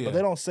 yeah. but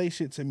they don't say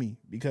shit to me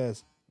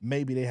because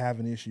maybe they have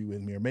an issue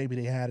with me, or maybe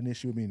they had an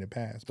issue with me in the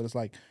past. But it's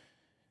like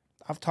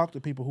I've talked to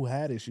people who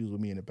had issues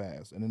with me in the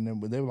past, and then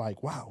they were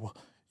like, "Wow, well,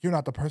 you're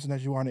not the person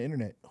that you are on the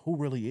internet. Who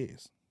really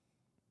is?"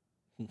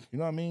 You know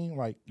what I mean?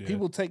 Like Yeah.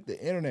 people take the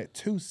internet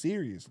too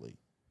seriously.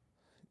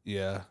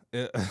 Yeah,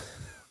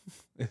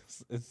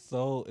 it's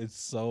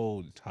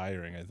so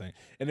tiring. I think,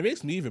 and it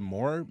makes me even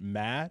more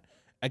mad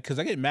because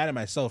I get mad at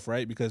myself,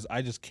 right? Because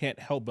I just can't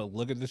help but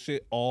look at this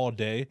shit all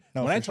day.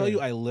 No, when I for tell sure. you,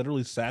 I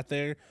literally sat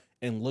there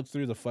and looked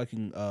through the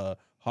fucking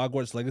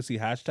Hogwarts Legacy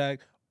hashtag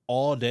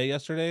all day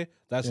yesterday.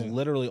 That's Yeah.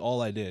 literally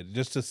all I did,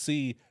 just to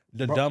see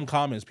the Bro, dumb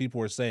comments people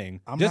were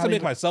saying, I'm just not to make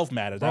even- myself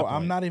mad at that Bro, point.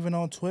 I'm not even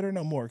on Twitter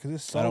no more because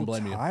it's I so don't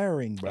blame you.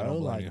 tiring, bro. don't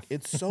blame Like you.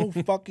 it's so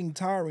fucking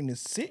tiring to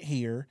sit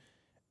here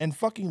and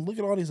fucking look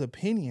at all these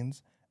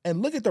opinions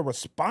and look at the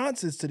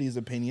responses to these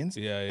opinions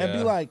Yeah, and be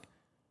yeah. like,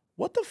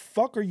 what the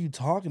fuck are you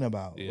talking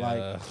about? Yeah.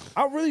 Like,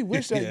 I really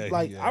wish that, Yeah,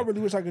 I yeah.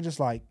 really wish I could just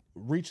like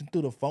reach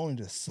through the phone and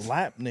just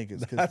slap niggas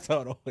because That's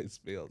how it always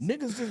feels.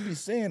 niggas just be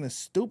saying the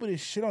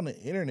stupidest shit on the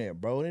internet,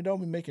 bro. And it don't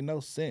be making no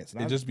sense.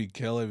 And It I- just be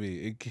killing me.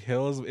 It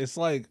kills. It's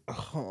like,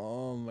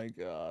 oh my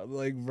god,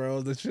 like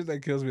bro, the shit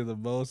that kills me the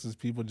most is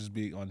people just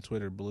being on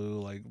Twitter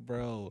blue. Like,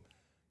 bro,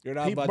 you're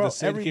not about Bro, to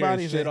sit here and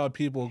everybody's shit a- on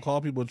people, call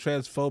people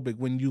transphobic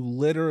when you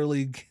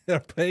literally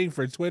are paying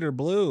for Twitter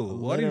blue.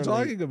 What are you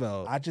Literally, talking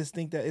about? I just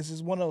think that it's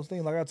just one of those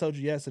things. Like I told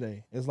you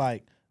yesterday, it's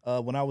like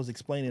when I was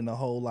explaining the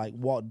whole like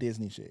Walt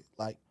Disney shit.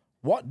 Like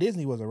Walt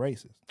Disney was a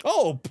racist.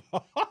 Oh,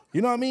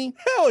 You know what I mean?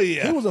 hell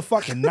yeah. He was a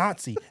fucking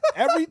Nazi.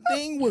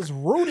 Everything was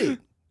rooted.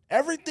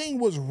 Everything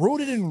was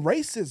rooted in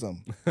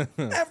racism.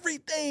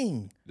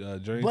 Everything.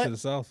 Journey but- to the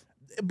South.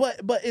 But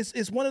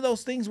it's one of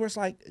those things where it's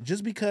like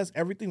just because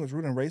everything was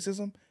rooted in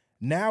racism,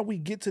 now we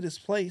get to this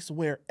place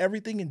where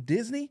everything in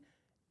Disney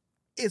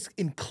is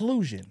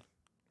inclusion,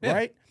 Yeah.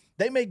 right?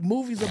 They make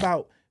movies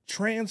about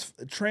trans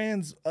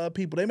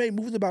people. They make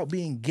movies about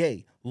being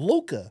gay.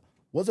 Luca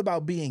was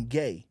about being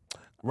gay, I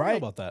don't know right?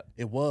 about that.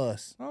 It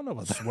was. I don't know I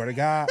about that. swear to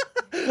God,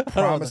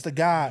 promise to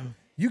God,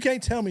 you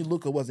can't tell me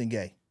Luca wasn't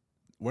gay.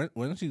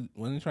 Wasn't he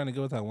trying to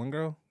go with that one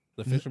girl,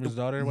 the fisherman's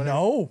daughter? Or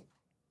whatever?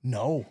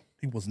 No,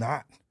 he was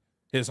not.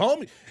 His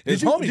homie.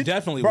 Did you-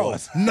 Definitely bro,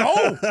 was.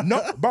 No,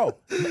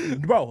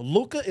 bro.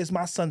 Luca is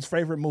my son's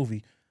favorite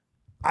movie.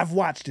 I've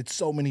watched it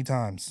so many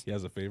times. He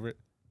has a favorite.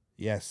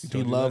 Yes, he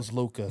told you loves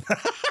Luca.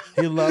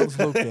 He loves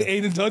Luca.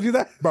 Aiden told you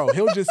that? Bro,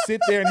 he'll just sit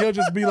there and he'll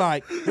just be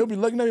like, he'll be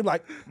looking at me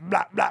like,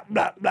 blah, blah,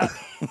 blah, blah.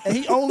 And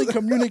he only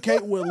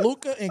communicate with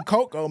Luca and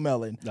Coco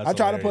Melon. That's I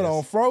try to put on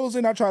hilarious.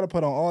 Frozen. I try to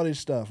put on all this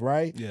stuff,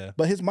 right? Yeah.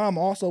 But his mom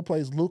also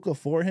plays Luca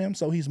for him,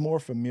 so he's more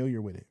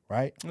familiar with it,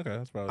 right? Okay,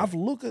 that's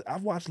probably.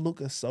 I've watched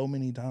Luca so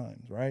many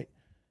times, right?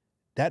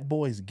 That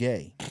boy's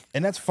gay.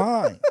 And that's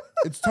fine.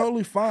 It's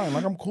totally fine.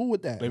 Like I'm cool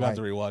with that. Maybe I Like,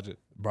 have to rewatch it.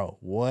 bro,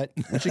 what?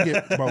 We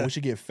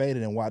should get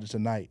faded and watch it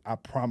tonight. I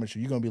promise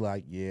you, you're gonna be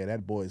like, yeah,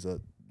 that boy's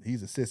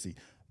he's a sissy.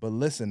 But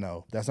listen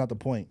though, that's not the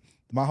point.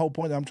 My whole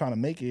point that I'm trying to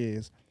make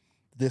is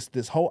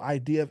this whole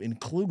idea of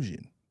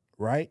inclusion,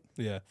 right?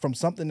 Yeah. From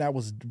something that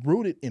was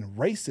rooted in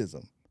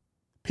racism.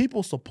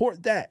 People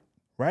support that,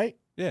 right?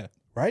 Yeah.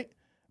 Right?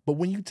 But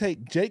when you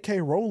take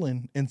J.K.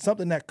 Rowling and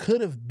something that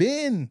could have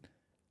been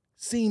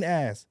seen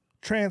as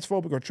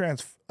transphobic or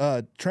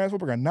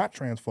transphobic or not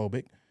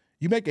transphobic,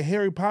 you make a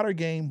Harry Potter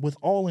game with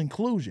all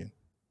inclusion,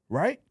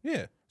 right?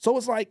 Yeah. So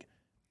it's like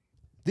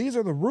these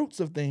are the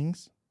roots of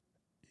things.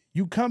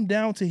 You come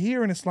down to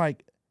here and it's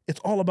like it's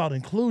all about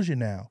inclusion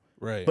now.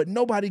 Right. But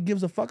nobody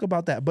gives a fuck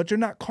about that. But you're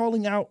not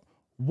calling out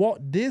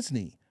Walt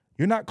Disney.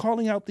 You're not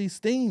calling out these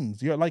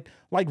things. You're like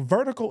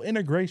vertical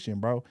integration,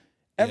 bro.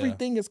 Yeah.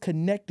 Everything is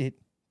connected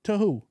to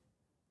who?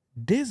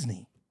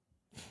 Disney.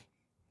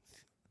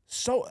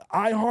 So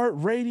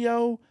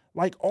iHeartRadio,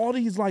 like all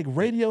these like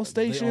radio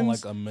stations, They own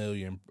like a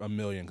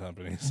million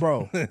companies.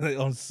 bro. They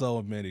own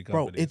so many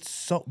Bro, companies. it's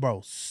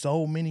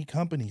so many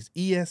companies.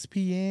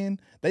 ESPN,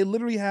 they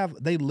literally have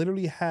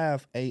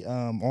a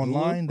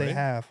online. They right?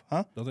 have,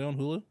 huh? Don't they own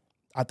Hulu?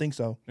 I think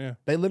so. Yeah.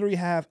 They literally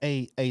have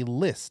a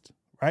list,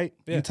 right?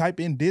 Yeah. You type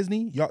in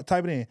Disney, y'all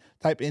type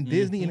in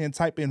Disney, and then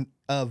type in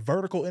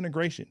vertical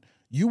integration.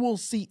 you will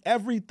see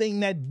everything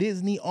that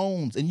Disney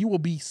owns, and you will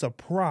be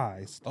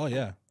surprised. Oh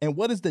yeah, And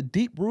what is the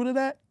deep root of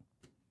that?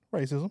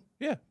 Racism.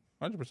 yeah,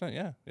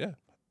 100%. Yeah.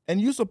 And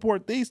you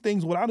support these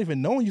things without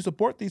even knowing you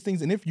support these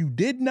things. And if you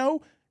did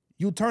know,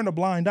 you turn a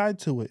blind eye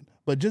to it.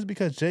 But just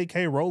because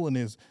J.K. Rowling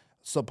is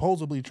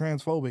supposedly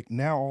transphobic,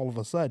 now all of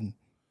a sudden,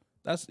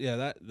 That's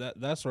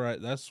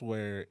right. That's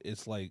where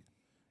it's like,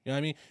 you know what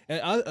I mean?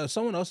 And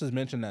someone else has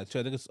mentioned that too.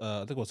 I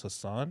think it was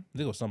Hassan. I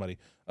think it was somebody.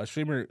 A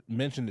streamer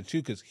mentioned it too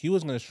because he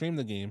was going to stream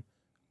the game,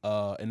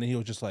 and then he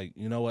was just like,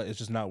 you know what? It's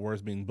just not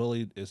worth being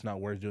bullied. It's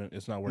not worth doing.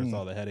 It's not worth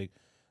all the headache.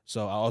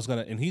 So I was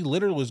and he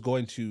literally was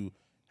going to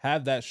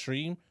have that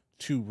stream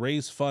to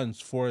raise funds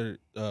for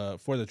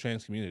the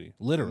trans community,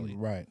 literally.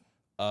 right?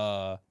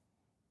 But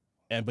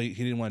he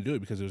didn't want to do it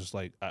because it was just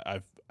like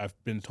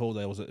I've been told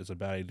that it's a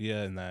bad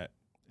idea and that.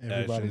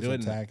 Everybody's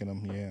attacking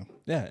him.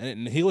 Yeah,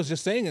 and he was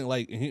just saying it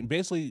like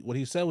basically what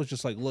he said was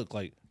just like, look,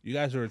 like you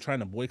guys are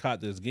trying to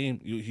boycott this game.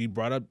 He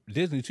brought up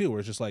Disney too, where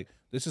it's just like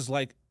this is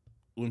like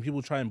when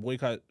people try and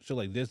boycott shit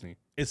like Disney,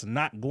 it's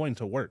not going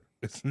to work.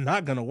 It's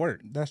not going to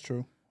work That's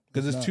true.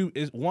 because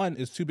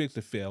it's too big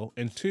to fail,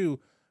 and two,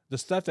 the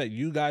stuff that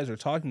you guys are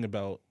talking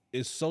about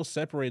is so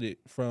separated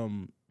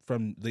from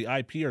the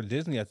IP or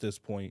Disney at this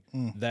point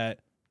that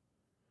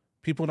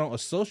people don't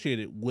associate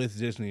it with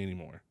Disney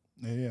anymore.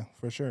 Yeah,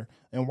 for sure.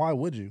 And why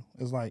would you?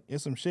 It's like,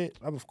 it's some shit.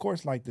 Of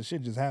course, like, the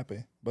shit just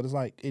happened. But it's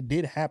like, it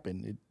did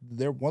happen.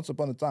 There once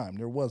upon a time,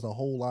 there was a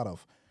whole lot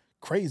of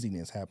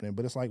craziness happening.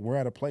 But it's like, we're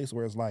at a place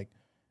where it's like,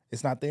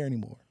 it's not there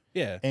anymore.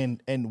 Yeah.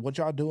 And what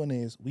y'all doing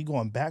is, we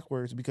going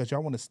backwards because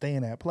y'all want to stay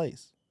in that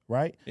place,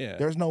 right? Yeah.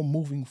 There's no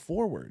moving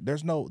forward.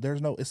 There's no,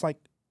 it's like,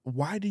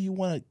 why do you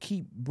want to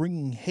keep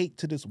bringing hate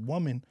to this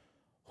woman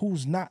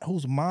whose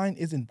mind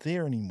isn't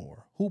there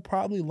anymore, who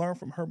probably learned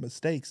from her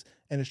mistakes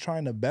and is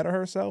trying to better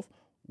herself?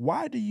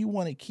 Why do you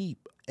want to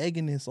keep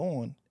egging this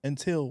on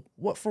until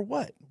what's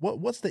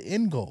the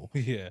end goal?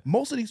 Yeah.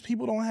 Most of these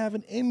people don't have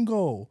an end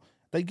goal.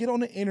 They get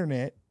on the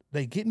internet,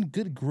 they get in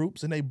good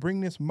groups, and they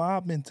bring this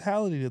mob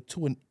mentality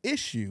to an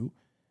issue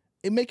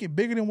and make it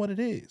bigger than what it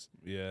is.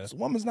 Yeah. This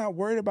woman's not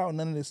worried about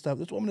none of this stuff.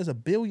 This woman is a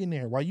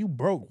billionaire while you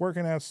broke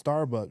working at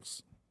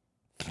Starbucks.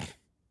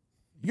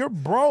 You're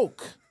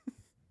broke.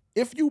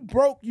 If you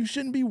broke, you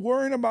shouldn't be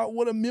worrying about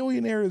what a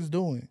millionaire is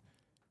doing.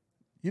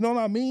 You know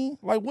what I mean?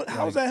 Like, what?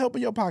 How's that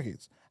helping your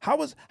pockets?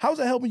 How's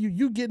that helping you?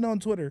 You getting on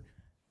Twitter?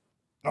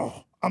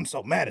 Oh, I'm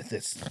so mad at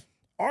this.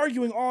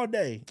 Arguing all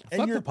day.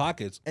 Fuck the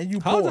pockets. And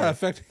you How's poor. that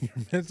affecting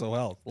your mental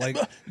health? Like,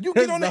 You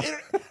get on the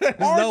internet. there's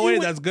no way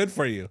that's good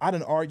for you. I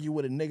didn't argue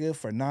with a nigga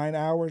for 9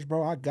 hours,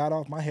 bro. I got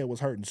off. My head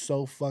was hurting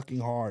so fucking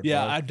hard.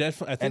 Yeah,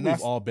 bro. I think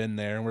we've all been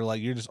there, and we're like,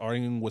 you're just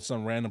arguing with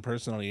some random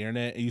person on the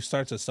internet, and you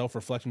start to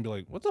self-reflect and be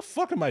like, what the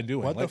fuck am I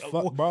doing? What like, the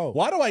fuck, bro?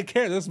 Why do I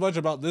care this much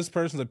about this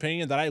person's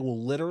opinion that I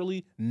will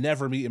literally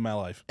never meet in my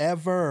life?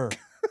 Ever.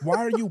 Why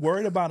are you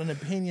worried about an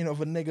opinion of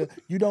a nigga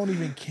you don't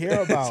even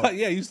care about? Like,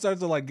 yeah, you start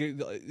to like,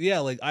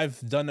 like I've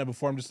done that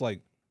before. I'm just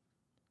like,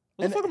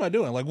 what the fuck am I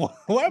doing? Like,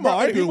 why am I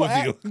arguing with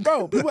you?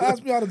 Bro, people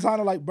ask me all the time,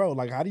 they're like, bro,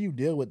 like, how do you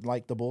deal with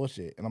like the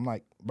bullshit? And I'm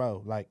like,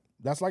 bro, like,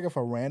 that's like if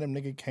a random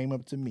nigga came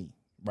up to me,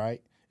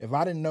 right? If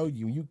I didn't know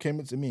you, you came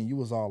up to me and you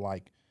was all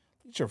like,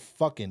 "Get your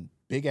fucking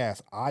big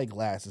ass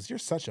eyeglasses. You're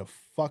such a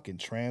fucking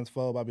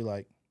transphobe." I'd be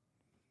like,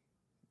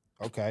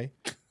 okay.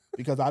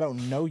 Because I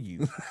don't know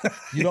you.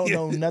 You don't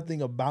know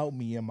nothing about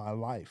me in my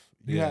life.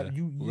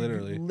 You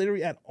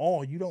literally at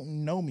all. You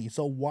don't know me.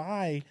 So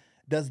why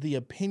does the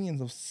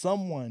opinions of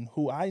someone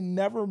who I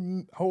never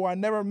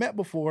met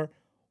before,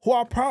 who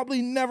I'll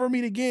probably never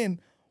meet again,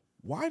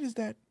 why would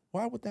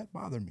that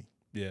bother me?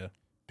 Yeah.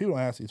 People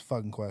don't ask these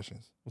fucking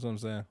questions. That's what I'm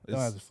saying. They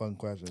don't ask these fucking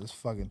questions. It's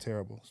fucking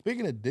terrible.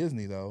 Speaking of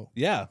Disney, though.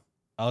 Yeah.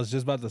 I was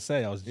just about to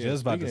say.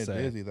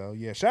 Disney, though.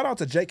 Yeah. Shout out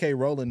to J.K.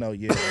 Rowling, though.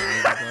 Yeah.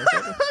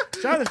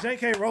 Shout out to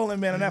J.K. Rowling,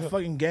 man, in that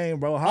fucking game,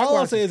 bro. All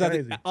I'll say is at the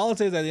end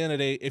of the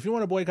day, if you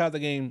want to boycott the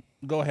game,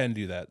 go ahead and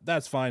do that.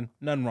 That's fine.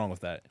 Nothing wrong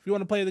with that. If you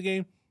want to play the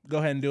game, go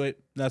ahead and do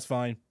it. That's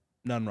fine.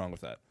 Nothing wrong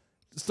with that.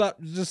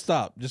 Just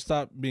stop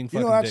being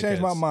fucking. You know, I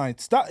changed my mind.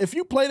 Stop. If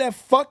you play that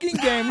fucking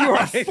game, you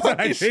are fucking.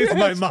 I changed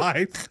my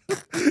mind.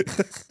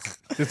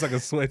 Just like a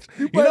switch.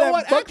 You play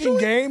that fucking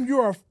game, you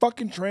are a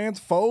fucking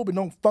transphobe, and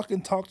don't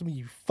fucking talk to me,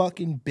 you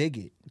fucking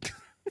bigot.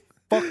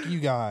 Fuck you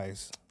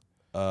guys.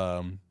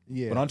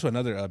 Yeah. But on to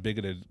another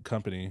bigoted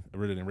company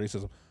rooted in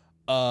racism.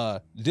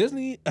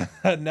 Disney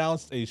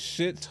announced a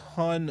shit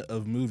ton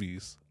of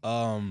movies.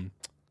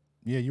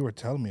 Yeah, you were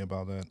telling me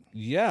about that.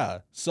 Yeah.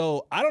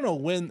 So I don't know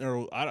when,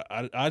 or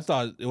I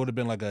thought it would have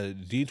been like a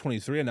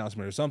D23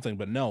 announcement or something,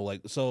 but no.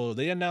 Like, so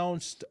they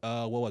announced,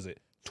 what was it?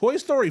 Toy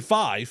Story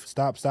 5.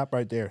 Stop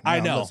right there.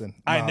 I know. Listen.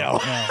 I know.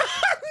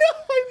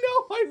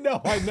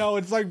 I know.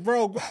 It's like,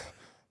 bro.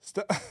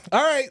 All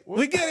right,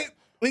 we get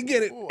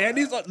it.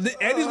 Andy's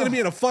gonna be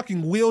in a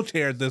fucking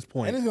wheelchair at this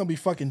point. Andy's gonna be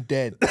fucking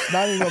dead. It's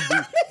not even gonna be.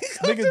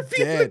 Nigga's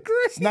dead.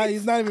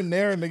 He's not even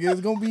there, nigga.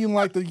 It's gonna be in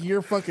like the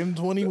year fucking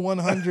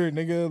 2100,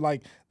 nigga.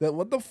 Like that.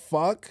 What the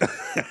fuck?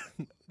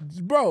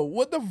 Bro,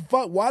 what the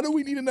fuck? Why do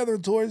we need another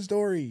Toy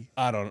Story?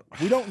 I don't.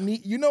 We don't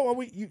need. You know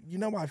what? You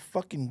know my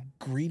fucking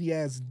greedy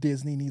ass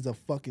Disney needs a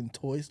fucking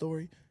Toy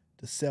Story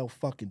to sell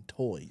fucking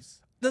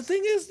toys. The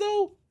thing is,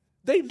 though,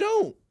 they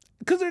don't,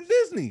 because they're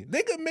Disney.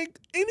 They could make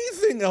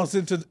anything else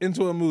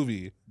into a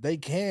movie. They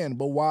can,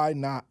 but why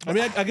not? I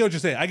mean, I get what you're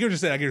saying. I get what you're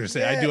saying.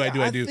 Yeah,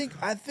 I do.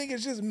 I think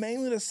it's just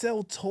mainly to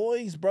sell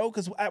toys, bro.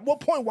 Because at what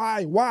point?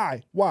 Why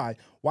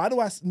do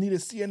I need to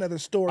see another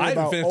story? I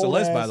haven't about finished the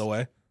list, by the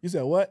way. You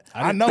said what?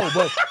 I know,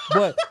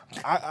 but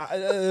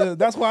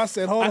that's why I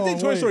said hold on. I think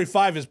Toy wait. Story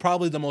 5 is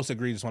probably the most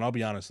egregious one. I'll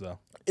be honest, though.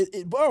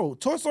 Bro,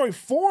 Toy Story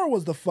 4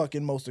 was the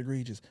fucking most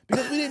egregious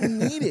because we didn't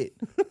need it.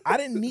 I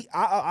didn't need.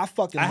 I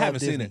fucking. I love haven't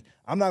Disney. seen it.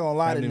 I'm not gonna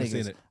lie to haven't even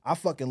seen niggas. it. I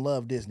fucking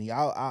love Disney.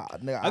 I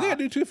think I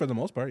do too for the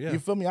most part. Yeah. You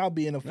feel me? I'll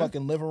be in a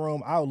fucking living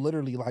room. I'll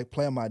literally like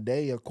plan my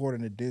day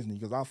according to Disney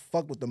because I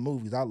fuck with the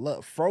movies. I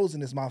love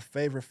Frozen is my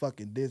favorite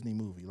fucking Disney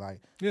movie.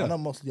 Like I know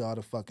mostly all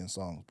the fucking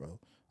songs, bro.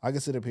 I can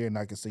sit up here and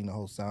I can sing the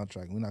whole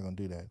soundtrack. We're not gonna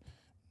do that.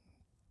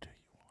 Do you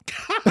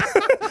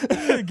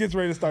want? It gets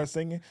ready to start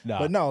singing. Nah.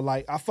 But no,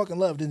 like I fucking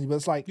love Disney. But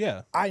it's like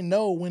I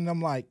know when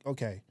I'm like,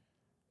 okay,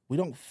 we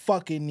don't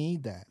fucking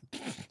need that.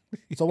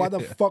 So why the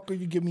fuck are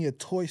you giving me a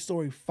Toy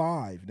Story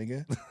 5,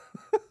 nigga?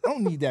 I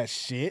don't need that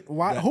shit.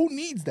 Why? Who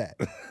needs that?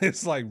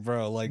 It's like,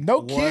 bro, like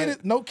no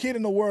kid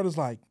in the world is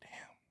like,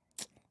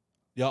 damn.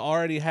 Y'all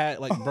already had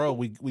like, bro.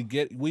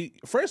 We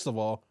first of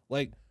all,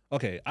 like,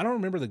 okay, I don't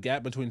remember the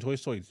gap between Toy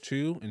Story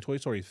 2 and Toy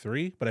Story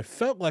 3, but it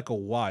felt like a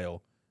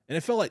while, and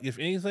it felt like if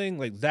anything,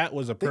 like that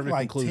was a perfect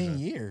like conclusion. 10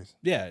 years.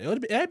 Yeah,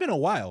 it had been a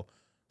while.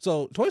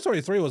 So Toy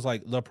Story 3 was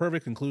like the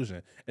perfect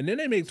conclusion. And then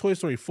they made Toy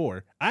Story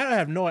 4. I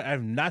have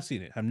not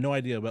seen it. I have no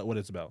idea about what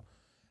it's about.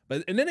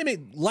 And then they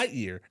made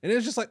Lightyear. And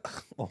it's just like,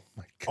 oh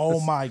my god. Oh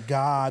my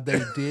god,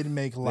 they did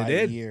make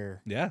Lightyear.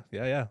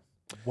 Yeah.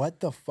 What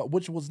the fuck?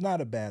 Which was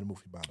not a bad movie,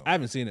 by the way. I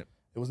haven't seen it.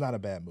 It was not a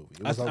bad movie.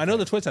 It was I know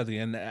the twist at the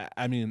end.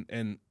 I mean,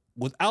 and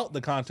without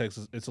the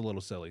context, it's a little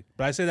silly.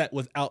 But I say that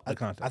without the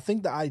context. I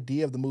think the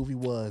idea of the movie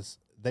was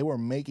they were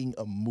making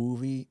a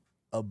movie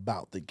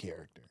about the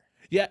character.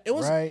 Yeah, it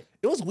was right?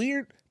 It was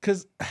weird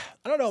because I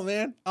don't know,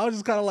 man. I was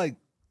just kind of like,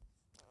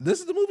 this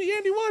is the movie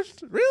Andy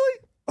watched? Really?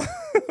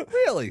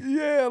 Really?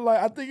 Yeah, like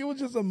I think it was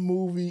just a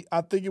movie.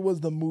 I think it was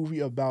the movie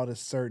about a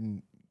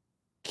certain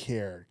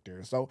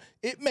character. So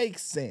it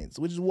makes sense,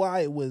 which was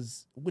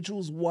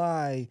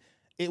why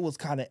it was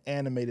kind of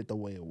animated the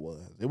way it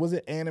was. It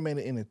wasn't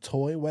animated in a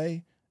toy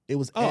way. It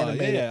was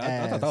animated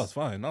I thought that was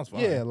fine. That was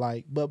fine. Yeah,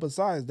 like, but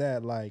besides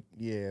that, like,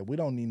 yeah, we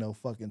don't need no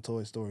fucking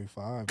Toy Story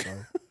 5, bro.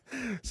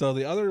 So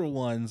the other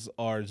ones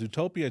are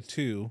Zootopia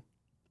 2,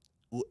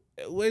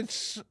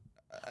 which...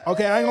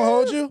 Okay, I ain't gonna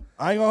hold you.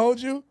 I ain't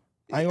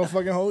gonna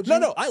fucking hold you.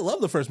 No, I love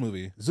the first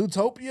movie.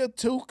 Zootopia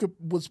 2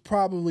 was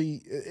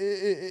probably...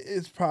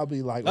 It's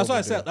probably like... That's what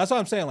I said. That's what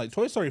I'm saying. Like,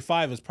 Toy Story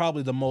 5 is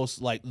probably the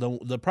most, like,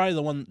 the probably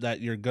the one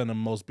that you're gonna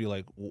most be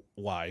like,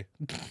 why?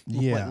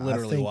 Yeah, like,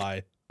 literally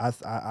why?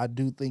 I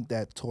do think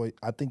that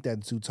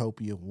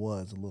Zootopia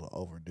was a little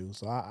overdue.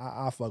 So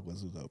I fuck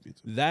with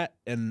Zootopia 2. That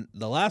and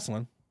the last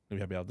one, let me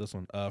help you out with this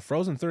one.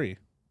 Frozen 3.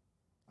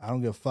 I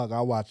don't give a fuck.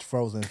 I watched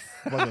Frozen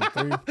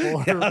fucking 3,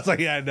 4, I was like,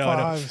 yeah, I know.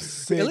 5,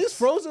 6. At least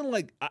Frozen,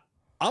 like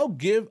I'll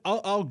give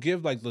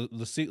like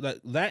the seat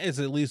that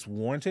is at least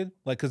warranted.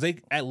 Like, cause they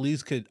at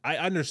least could. I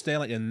understand,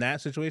 like, in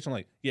that situation,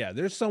 like, yeah,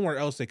 there's somewhere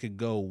else they could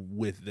go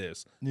with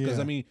this. Because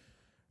Yeah.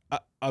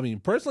 I mean,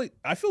 personally,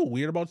 I feel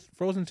weird about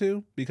Frozen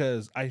 2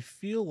 because I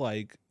feel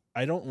like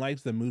I don't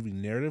like the movie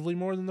narratively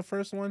more than the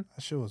first one.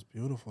 That shit was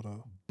beautiful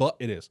though. But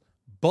it is.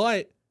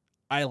 But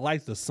I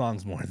like the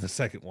songs more in the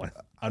second one.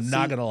 I'm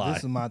not gonna lie.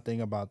 This is my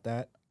thing about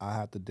that. I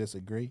have to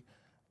disagree.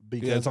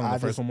 Because Yeah, it's on the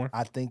first one more?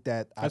 I think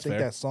that fair.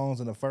 that songs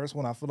in the first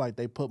one, I feel like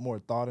they put more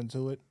thought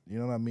into it. You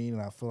know what I mean?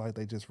 And I feel like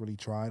they just really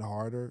tried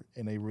harder,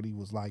 and they really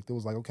was like, it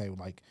was like, okay,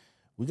 like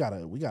we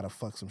gotta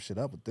fuck some shit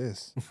up with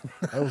this.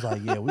 It was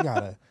like, yeah, we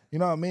gotta, you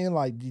know what I mean?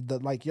 Like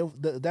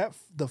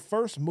the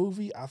first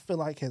movie, I feel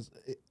like it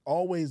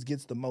always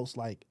gets the most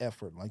like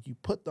effort. Like you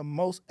put the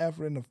most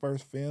effort in the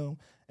first film,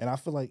 and I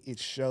feel like it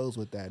shows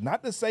with that.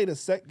 Not to say the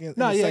second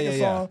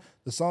song,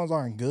 the songs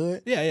aren't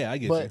good. Yeah, I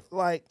get you. But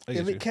like,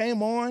 if you. it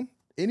came on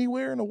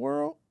anywhere in the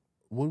world,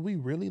 would we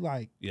really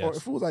like? Yes. Or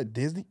if it was at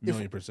Disney,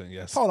 $1,000,000%,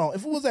 yes. Hold on,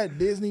 if it was at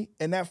Disney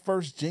and that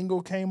first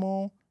jingle came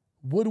on,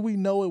 would we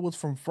know it was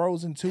from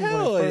Frozen 2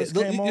 Hell, when it first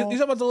came you on?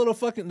 talking about the little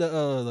fucking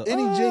the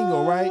Any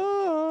jingle, right?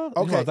 You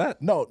Okay, know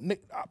that? no,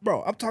 Nick,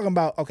 bro, I'm talking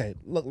about. Okay,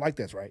 look like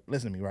this, right?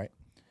 Listen to me, right?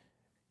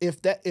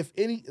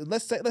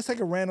 Let's take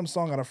a random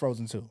song out of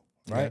Frozen 2,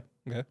 right?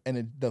 Okay.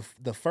 And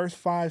the first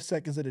 5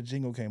 seconds of the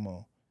jingle came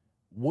on.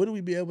 Would we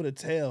be able to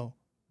tell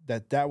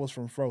that was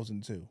from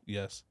Frozen 2?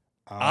 Yes.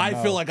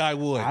 I feel like I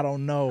would. I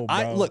don't know,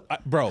 bro.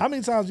 Bro. How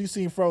many times have you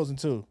seen Frozen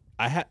 2?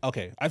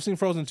 I've seen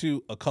Frozen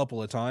 2 a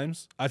couple of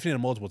times. I've seen it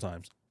multiple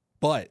times.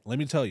 But let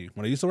me tell you,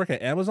 when I used to work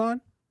at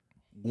Amazon,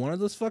 one of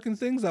those fucking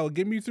things that would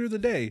get me through the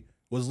day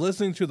was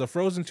listening to the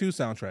Frozen 2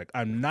 soundtrack.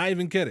 I'm not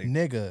even kidding.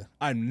 Nigga.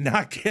 I'm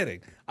not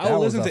kidding. I That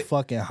will was listen the to.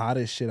 fucking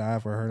hottest shit I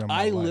ever heard in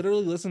my I life.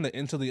 literally listened to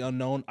Into the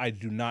Unknown. I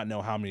do not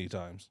know how many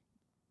times.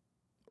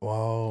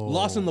 Whoa.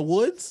 Lost in the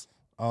Woods.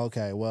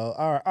 Okay, well,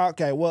 all right.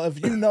 Okay, well, if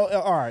you know,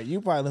 all right,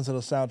 you probably listen to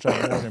the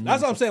soundtrack more than me.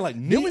 That's what I'm saying. Like,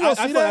 Did me, we go I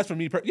see feel that? that's for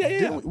me. Yeah, yeah,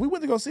 yeah. We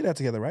went to go see that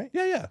together, right?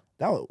 Yeah,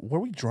 yeah. Were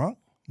we drunk?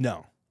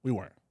 No, we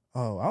weren't.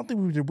 Oh, I don't think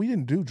we did. We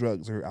didn't do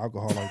drugs or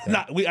alcohol like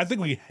that. I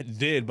think we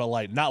did, but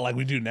like not like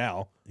we do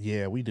now.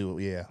 Yeah, we do.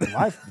 Yeah,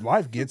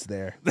 life gets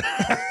there.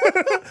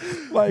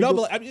 Like, No,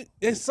 but I mean,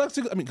 it sucks.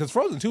 Because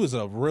Frozen 2 is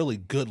a really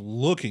good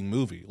looking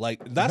movie.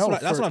 Like that's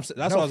what I was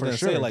gonna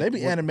say. Like they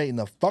be animating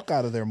the fuck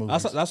out of their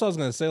movies. that's what I was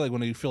gonna say. Like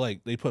when you feel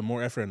like they put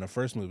more effort in the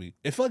first movie,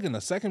 it felt like in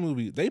the second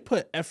movie they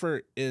put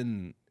effort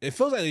in. It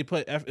feels like they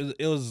put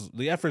it was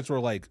the efforts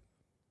were like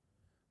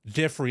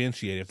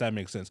differentiated. If that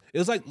makes sense, it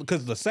was like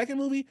because the second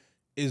movie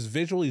is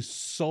visually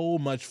so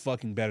much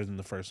fucking better than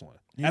the first one,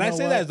 You and I know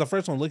say what? that as the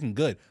first one looking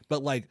good,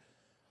 but like.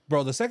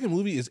 Bro, the second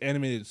movie is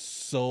animated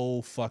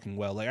so fucking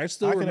well. Like I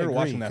still I can remember agree,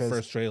 watching that 'cause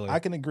first trailer. I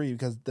can agree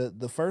because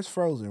the first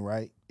Frozen,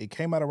 right? It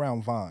came out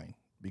around Vine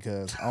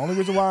because the only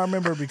reason why I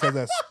remember because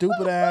that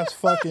stupid ass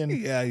fucking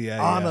yeah.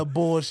 Anna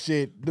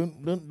bullshit,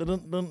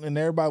 and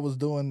everybody was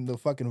doing the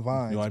fucking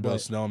vines. You want to build a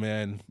but-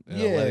 snowman?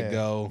 yeah, Let it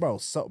go.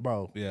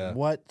 bro. Yeah.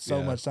 What? So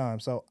Yeah. much time.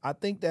 So I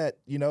think that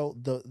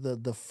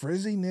the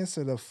frizziness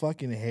of the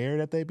fucking hair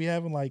that they be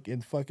having, like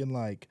in fucking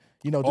like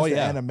just Oh, the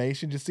yeah.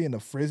 animation, just seeing the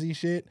frizzy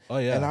shit. Oh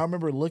yeah. And I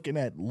remember looking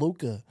at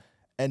Luca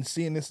and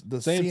seeing this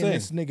Same thing.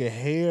 this nigga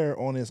hair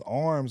on his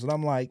arms, and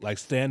I'm like,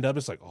 stand up.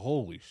 It's like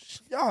holy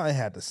shit. y'all ain't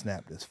had to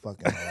snap this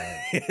fucking hard.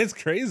 It's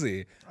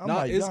crazy. I'm No,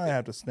 like, it's, y'all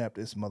have to snap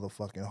this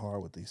motherfucking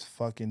hard with these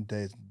fucking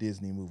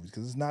Disney movies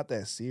because it's not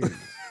that serious.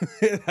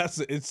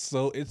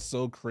 it's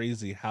so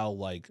crazy how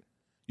like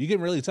you can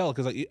really tell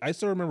because like I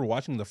still remember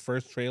watching the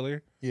first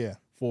trailer Yeah.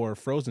 for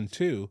Frozen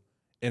 2,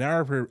 and I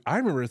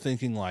remember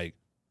thinking like,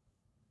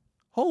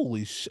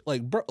 holy shit,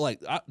 like bro,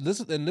 like this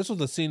was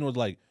the scene where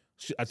like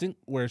I think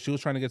where she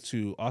was trying to get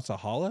to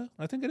Asahala,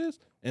 I think it is,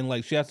 and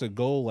like she has to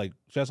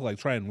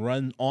try and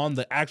run on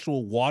the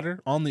actual water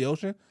on the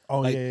ocean.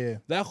 Oh Like, yeah.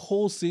 That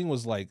whole scene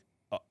was like,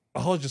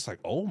 I was just like,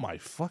 oh my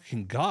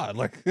fucking god,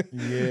 like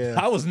Yeah.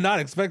 I was not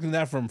expecting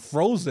that from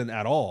Frozen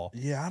at all.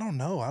 Yeah, I don't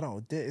know.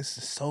 It's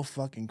just so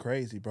fucking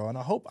crazy, bro. And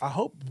I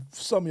hope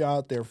some of y'all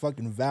out there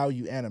fucking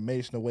value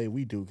animation the way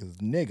we do, because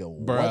nigga,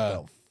 what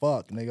Bruh. the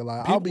fuck, nigga?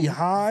 Like I'll be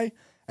high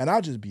and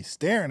I'll just be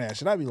staring at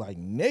shit. I'll be like,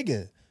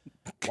 nigga,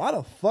 why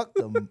the fuck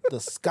the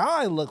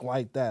sky look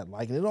like that?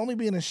 Like it only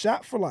be in a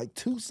shot for like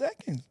 2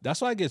 seconds.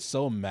 That's why I get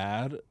so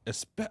mad.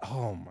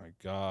 Oh my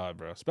god,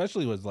 bro!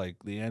 Especially with like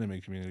the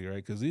anime community, right?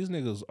 Because these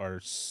niggas are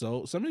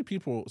some of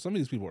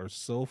these people are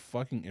so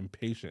fucking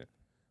impatient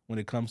when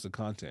it comes to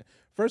content.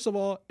 First of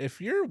all, if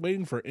you're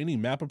waiting for any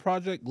Mappa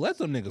project, let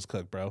them niggas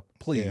cook, bro.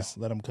 Please,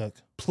 Yeah, let them cook.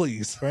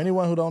 please. For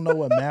anyone who don't know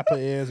what Mappa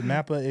is,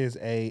 Mappa is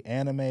a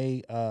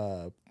anime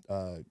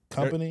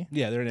company.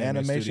 They're an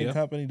animation studio.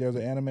 company. There's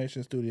an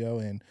animation studio,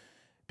 and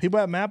people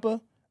at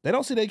Mappa, they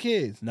don't see their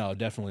kids. No,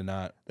 definitely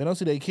not. They don't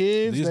see their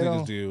kids. These they niggas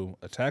don't. do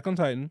Attack on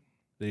Titan.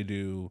 They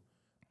do,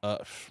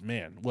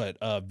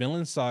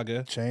 Vinland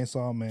Saga,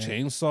 Chainsaw Man,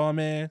 Chainsaw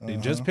Man. They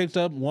just picked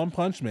up One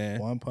Punch Man.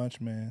 One Punch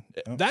Man.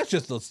 Yep. That's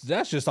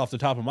just off the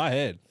top of my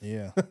head.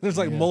 Yeah, There's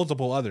like Yeah.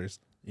 multiple others.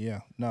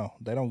 yeah. No,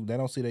 they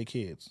don't see their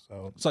kids.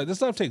 So So like, this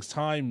stuff takes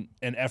time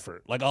and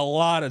effort, like a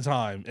lot of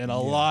time and a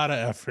lot of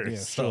effort. yeah,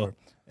 So sure.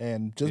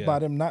 And just yeah. by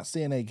them not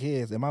seeing their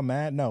kids, am I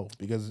mad? No,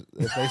 because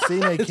if they seen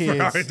their it's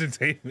for our kids,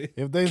 entertainment.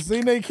 if they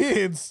seen their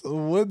kids,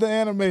 would the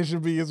animation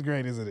be as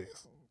great as it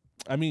is?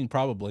 I mean,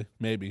 probably,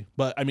 maybe,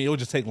 but I mean, it would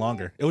just take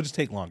longer. It would just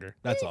take longer.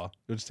 That's all.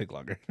 It would just take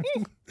longer.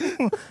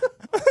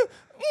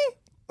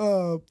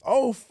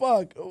 Oh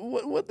fuck!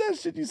 What that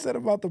shit you said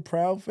about the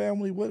Proud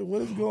Family? What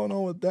is going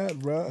on with that,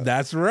 bro?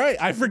 That's right.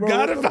 I Bro,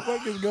 forgot what about. the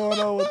fuck is going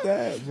on with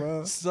that,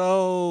 bro?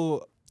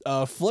 So,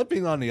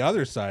 flipping on the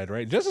other side,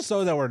 right? Just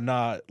so that we're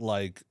not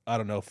like, I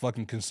don't know,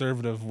 fucking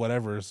conservative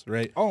whatevers,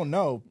 right? Oh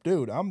no,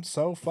 dude, I'm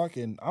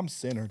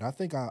centered. I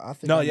think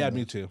No, I'm yeah, in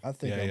me the- too. I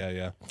think yeah, I'm- yeah,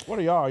 yeah. What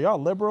are y'all? Are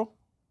y'all liberal?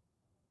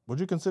 Would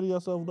you consider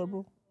yourself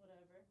liberal?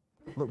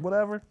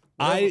 Whatever.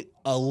 I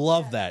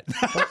love that.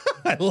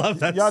 I love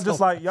that. Y'all so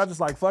just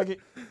like fuck it.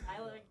 I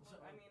believe in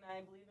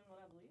what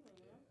I believe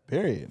in.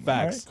 Period.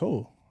 Facts. All right,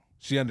 cool.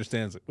 she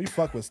understands it. We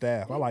fuck with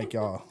staff. I like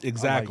y'all. I like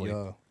Exactly.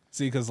 y'all.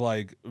 See, because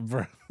like,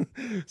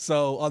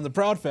 so on the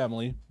Proud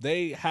Family,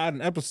 they had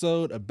an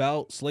episode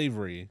about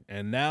slavery,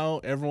 and now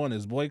everyone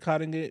is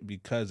boycotting it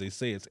because they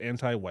say it's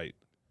anti-white.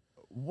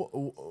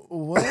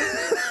 What?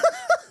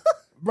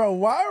 Bro,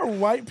 why are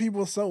white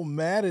people so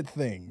mad at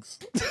things?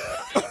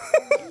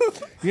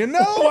 You know,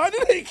 Why do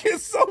they get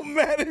so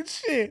mad at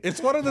shit?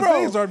 it's one of the Bro.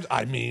 things. Where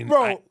I mean,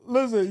 Bro,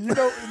 listen,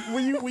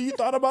 when you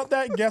thought about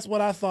that, guess what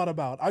I thought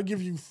about? I'll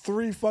give you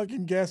 3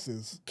 fucking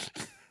guesses.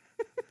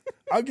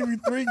 I'll give you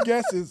 3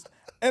 guesses.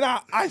 And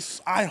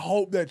I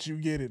hope that you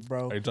get it,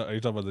 bro. Are you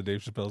talking about the Dave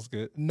Chappelle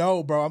skit?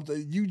 No, bro.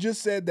 You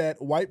just said that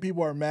white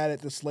people are mad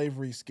at the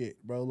slavery skit,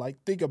 bro.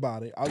 Like, think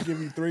about it. I'll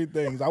give you 3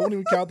 things. I won't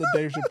even count the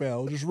Dave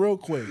Chappelle. Just real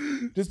quick.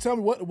 Just tell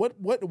me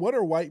what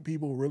are white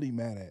people really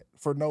mad at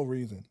for no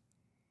reason?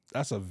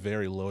 That's a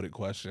very loaded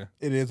question.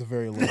 It is a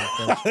very loaded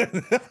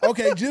question.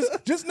 Okay,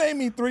 just name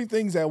me 3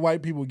 things that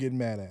white people get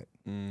mad at.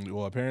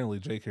 Well, apparently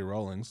J.K.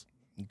 Rowling's.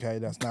 Okay,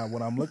 that's not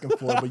what I'm looking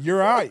for, but you're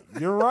right.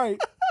 You're right.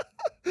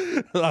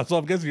 So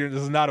I'm guessing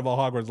this is not about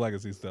Hogwarts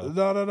Legacy stuff.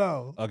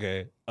 No.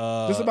 Okay.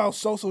 Just about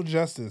social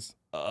justice.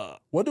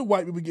 What do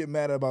white people get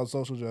mad at about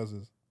social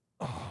justice?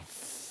 Oh,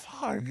 fuck.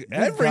 got it,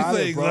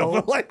 Everything, bro.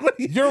 though. Like, what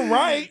do you... You're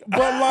right, but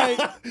like,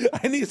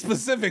 I need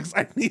specifics.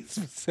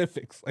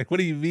 Like, what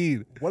do you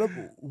mean?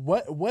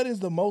 what is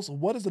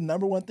the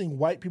number one thing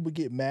white people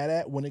get mad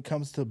at when it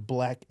comes to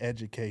black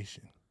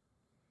education?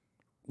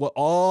 What?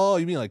 Oh,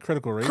 you mean like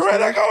critical race?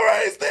 Critical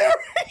race theory.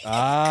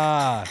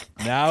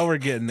 Now we're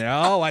getting there.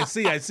 Oh, I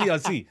see.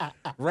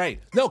 Right.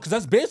 No, because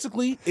that's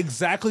basically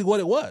exactly what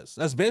it was.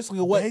 That's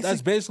basically what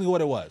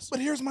it was. But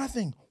here's my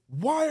thing.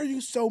 Why are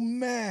you so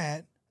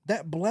mad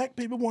that black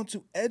people want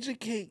to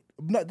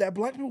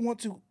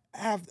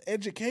have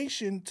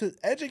education to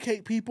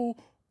educate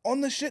people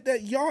on the shit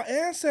that y'all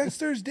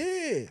ancestors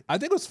did? I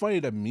think what's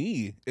funny to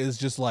me is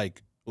just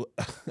like,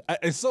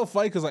 it's so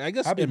funny because like I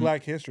guess Happy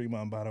Black History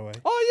Month, by the way.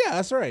 Oh yeah,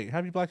 that's right.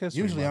 Happy Black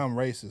History Usually Month. I'm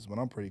racist, but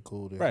I'm pretty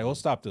cool there. Right, we'll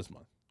stop this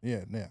month.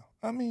 Yeah, now.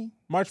 I mean,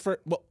 March 1st.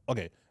 Well,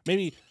 okay,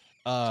 maybe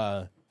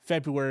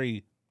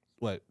February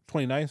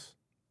 29th,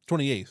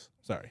 28th.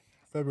 Sorry,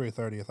 February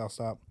 30th. I'll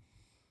stop.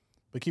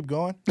 But keep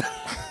going.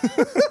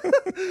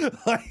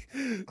 like,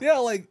 yeah,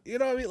 like, you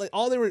know what I mean? Like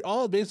all they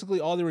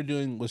were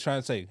doing was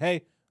trying to say,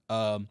 hey,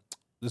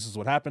 this is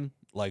what happened,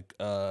 like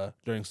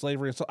during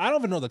slavery. So I don't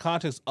even know the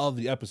context of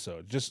the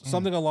episode. Just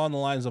something along the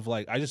lines of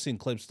like, I just seen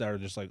clips that are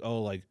just like,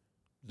 oh, like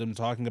them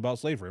talking about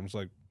slavery. I'm just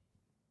like,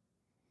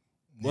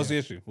 what's the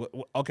issue?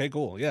 Okay,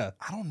 cool, yeah.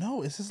 I don't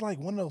know. It's just like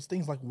one of those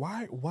things. Like,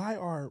 why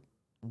are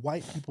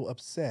white people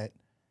upset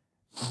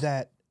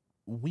that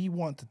we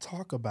want to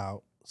talk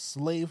about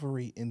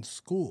slavery in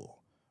school,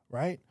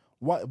 right?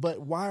 Why?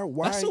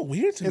 That's so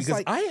weird to me it's because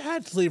like, I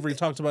had slavery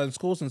talked about in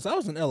school since I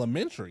was in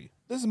elementary.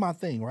 This is my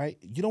thing, right?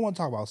 You don't want to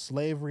talk about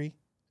slavery.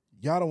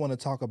 Y'all don't want to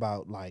talk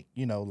about like,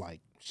 you know,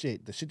 like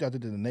the shit y'all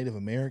did to the Native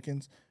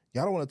Americans.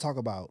 Y'all don't want to talk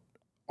about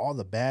all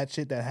the bad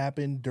shit that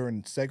happened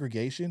during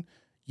segregation.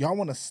 Y'all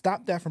want to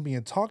stop that from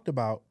being talked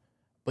about,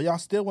 but y'all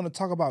still want to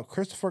talk about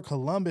Christopher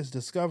Columbus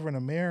discovering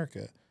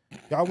America.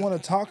 Y'all want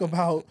to talk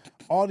about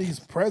all these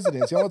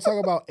presidents. Y'all want to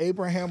talk about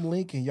Abraham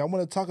Lincoln. Y'all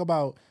want to talk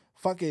about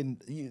fucking,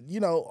 you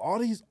know,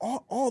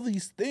 all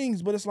these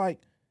things. But it's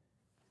like,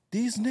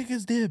 these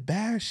niggas did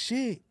bad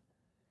shit.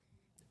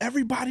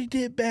 Everybody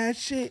did bad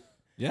shit.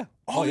 Yeah.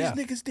 All these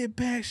niggas did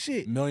bad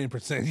shit.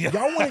 1,000,000%. Yeah.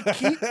 Y'all want to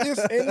keep this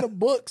in the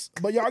books,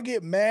 but y'all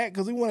get mad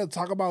because we want to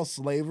talk about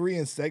slavery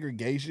and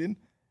segregation.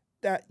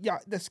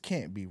 This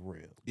can't be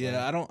real.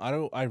 Yeah,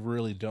 I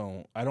really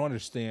don't. I don't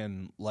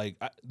understand. Like,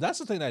 that's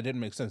the thing that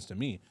didn't make sense to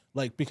me.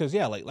 Like, because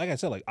yeah, like I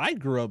said, like I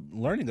grew up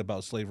learning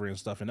about slavery and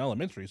stuff in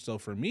elementary. So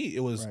for me,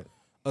 it was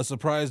a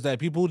surprise that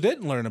people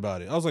didn't learn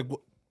about it. I was like,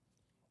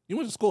 you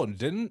went to school and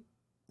didn't?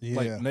 Yeah.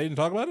 Like, they didn't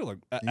talk about it? Like,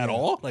 at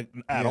all? Like,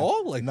 at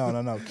all? Like,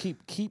 no.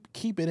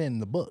 Keep it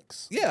in the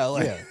books. Yeah,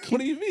 like, what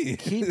do you mean?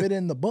 Keep it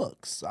in the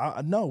books.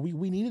 No,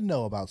 we need to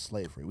know about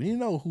slavery. We need to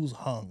know who's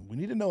hung. We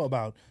need to know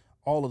about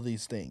all of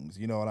these things.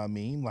 You know what I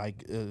mean?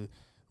 Like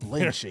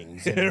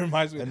lynchings It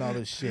reminds me and all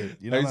this shit.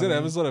 You know like what I said, I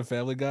mean? episode of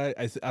Family Guy.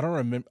 I don't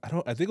remember.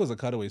 I think it was a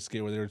cutaway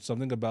skit where there was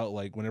something about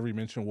like whenever you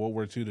mentioned World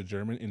War II in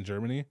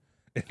Germany,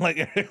 and like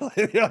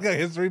a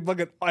history book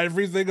and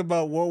everything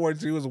about World War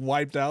II was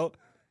wiped out.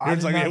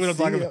 It's like, yeah, we don't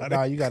talk about it.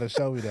 Nah, you got to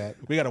show me that.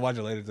 We got to watch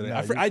it later today.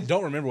 Nah, I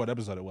don't remember what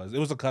episode it was. It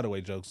was a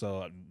cutaway joke,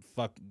 so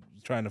fuck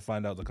trying to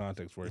find out the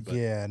context for it. But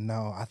yeah,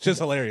 no, I think, just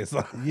hilarious.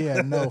 Though.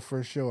 Yeah, no,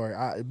 for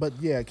sure. But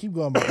yeah, keep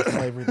going about the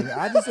slavery thing.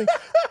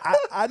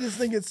 I just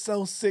think it's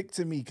so sick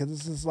to me because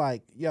it's just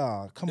like,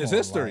 y'all, come on. It's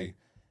history. Like,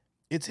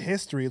 it's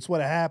history. It's what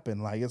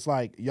happened. Like, it's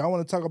like, y'all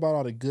want to talk about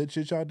all the good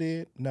shit y'all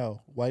did?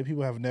 No, white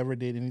people have never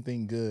did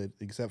anything good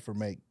except for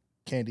make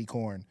candy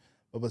corn.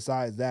 But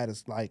besides that,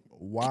 it's like,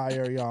 why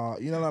are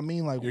y'all, you know what I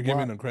mean? Like, you're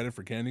giving them credit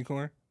for candy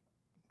corn?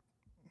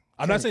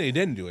 I'm not saying they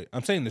didn't do it.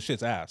 I'm saying the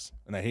shit's ass,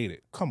 and I hate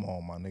it. Come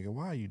on, my nigga.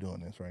 Why are you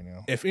doing this right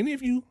now? If any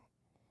of you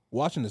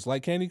watching this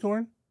like candy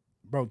corn,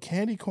 bro,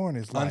 candy corn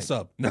is like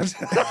unsub.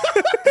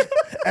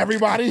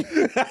 Everybody.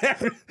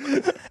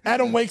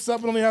 Adam wakes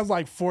up and only has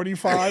like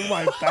 45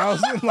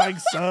 thousand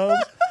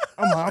subs.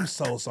 I'm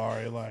so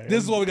sorry. Like,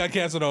 this is what we got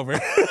canceled over.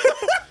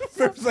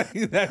 For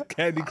saying that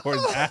candy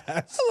corn's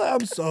ass.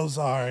 I'm so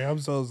sorry.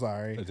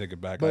 I take it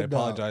back. But I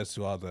apologize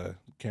to all the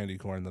candy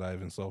corn that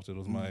I've insulted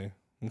with my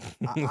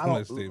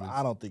my statements.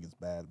 I don't think it's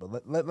bad,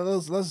 but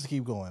let's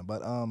keep going.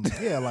 But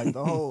yeah, like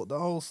the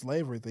whole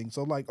slavery thing.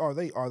 So like, are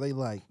they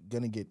like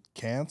gonna get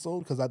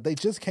canceled? Because they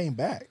just came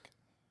back.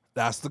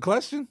 That's the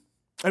question.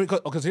 I mean,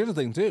 because here's the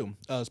thing too.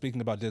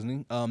 Speaking about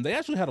Disney, they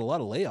actually had a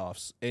lot of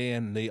layoffs,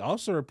 and they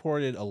also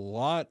reported a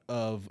lot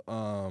of,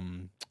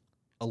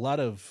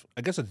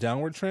 I guess, a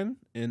downward trend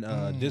in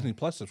Disney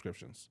Plus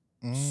subscriptions.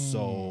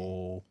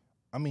 So,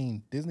 I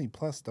mean, Disney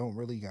Plus don't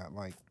really got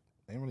like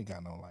they ain't really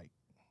got no like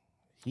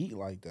heat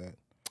like that.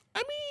 I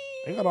mean,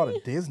 They got all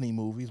the Disney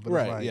movies, but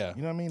Right, it's like, yeah.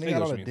 you know what I mean? I They get got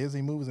what all you the mean.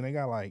 Disney movies, and they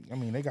got like, I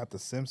mean, they got the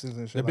Simpsons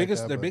and shit. their like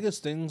that,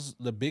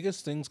 the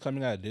biggest things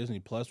coming out of Disney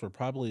Plus was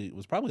probably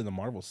the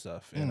Marvel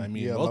stuff, and I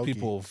mean, yeah, most Loki.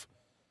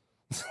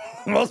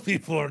 most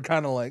people are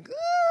kind of like,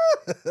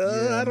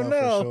 I don't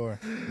no,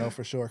 know.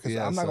 for sure. Because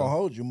Yeah, I'm not so- gonna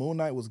hold you. Moon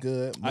Knight was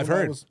good. I've Moon Knight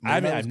heard. was- I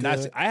Moon mean, Knight I've was not.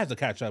 good. I have to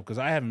catch up because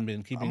I haven't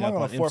been keeping I'm up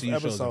on on the fourth MCU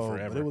shows in episode,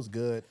 forever. but it was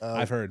good.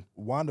 I've heard.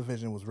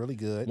 WandaVision was really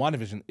good.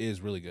 WandaVision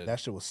is really good. That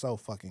shit was so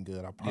fucking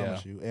good. I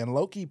promise you. And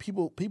Loki,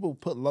 people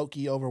put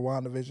Loki over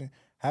WandaVision.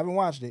 Haven't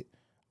watched it,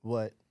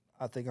 but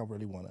I think I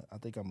really want to. I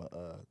think I'm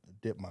gonna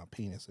dip my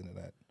penis into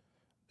that.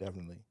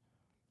 Definitely.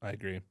 I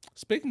agree.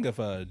 Speaking of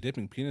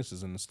dipping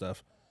penises into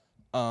stuff,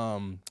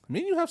 me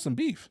and you have some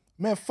beef.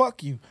 Man,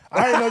 fuck you. I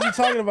already know what you're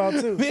talking about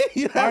too. Me and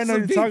you I have already know some what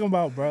you're beef. talking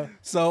about, bro.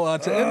 So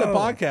to end the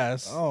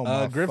podcast, Oh,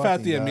 my Griff had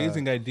fucking the God.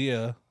 amazing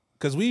idea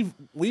because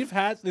we've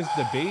had this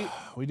debate.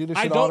 We do this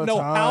I shit all don't the know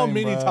time, how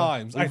many bruh.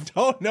 times. I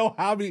don't know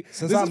how many.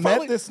 Since I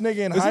met this nigga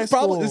in high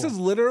school. This is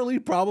literally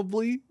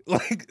probably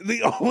like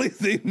the only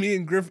thing me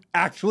and Griff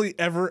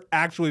ever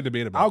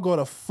debate about. I'll go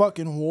to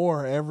fucking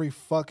war every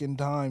fucking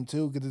time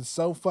too, because it's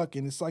so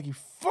fucking. It's like he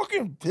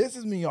fucking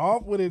pisses me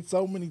off with it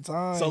so many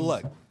times. So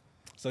look,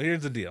 so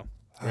here's the deal,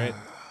 right?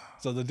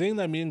 So the thing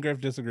that me and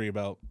Griff disagree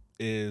about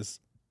is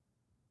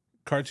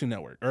Cartoon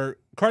Network or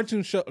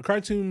cartoons.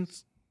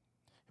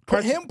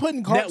 Him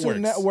putting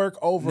Cartoon Network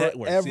over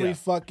Networks, every yeah.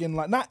 fucking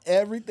like not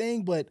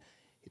everything, but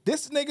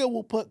this nigga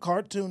will put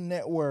Cartoon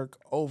Network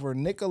over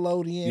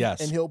Nickelodeon,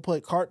 Yes. and he'll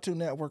put Cartoon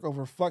Network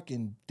over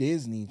fucking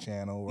Disney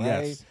Channel, right?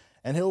 Yes.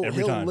 And he'll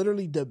Every time.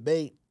 literally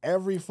debate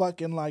every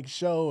fucking like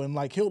show, and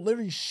like he'll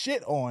literally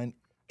shit on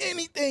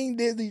anything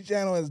Disney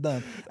Channel has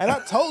done. And I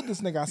told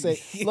this nigga, I said,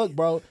 look,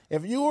 bro,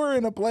 if you were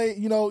in a play,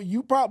 you know,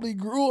 you probably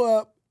grew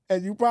up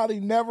and you probably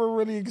never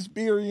really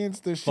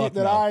experienced the shit Fuck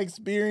that no. I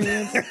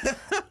experienced.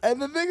 And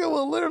the nigga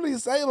will literally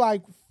say,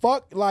 like,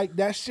 fuck, like,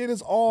 that shit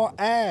is all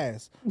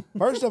ass.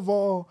 First of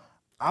all,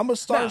 I'm gonna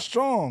start Nah.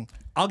 strong.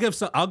 I'll give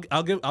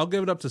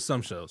it up to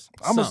some shows.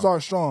 I'm gonna Some.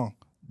 start strong.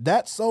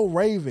 That's So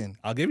Raven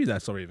I'll give you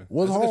that. So Raven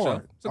was It's a good show.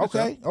 hard. It's a good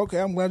Okay, show. okay,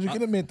 I'm glad you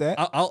can admit that.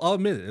 I'll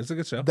admit it. It's a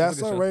good show. That's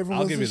It's a So good show. Raven I'll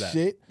was give the you that.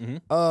 shit.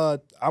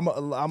 Mhm. I'm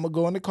gonna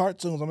go into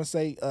cartoons. I'm gonna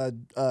say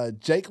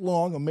Jake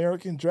Long,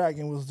 American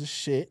Dragon was the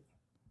shit.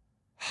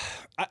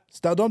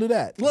 Stop! Don't do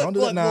that. Don't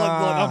do that.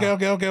 Nah. Look.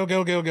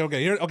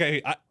 Okay. Here,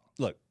 okay.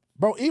 Look.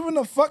 Bro, even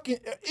the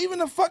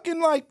fucking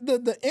like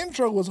the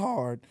intro was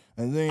hard.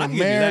 And then I'll give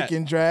you that.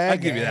 American Dragon. I'll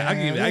give you that. I'll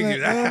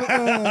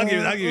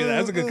give you that.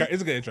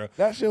 It's a good intro.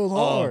 That shit was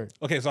hard.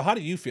 Okay, so how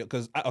do you feel?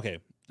 Because I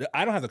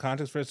don't have the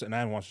context for this, and I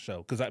haven't watched the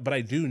show. But I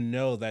do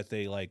know that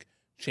they like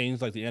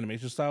changed like the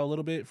animation style a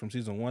little bit from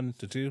season 1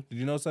 to 2. Did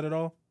you notice that at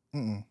all?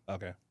 Mm-mm.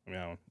 Okay, I mean,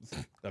 I don't.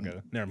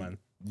 Okay, never mind.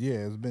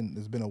 Yeah, it's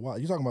been a while.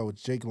 You're talking about with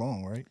Jake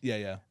Long, right?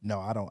 Yeah. No,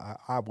 I don't.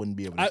 I wouldn't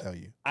be able to tell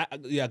you.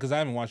 Yeah, because I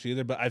haven't watched it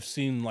either, but I've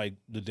seen like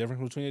the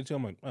difference between the two.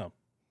 I'm like, oh,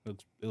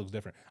 it looks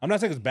different. I'm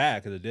not saying it's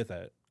bad because it did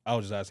that. I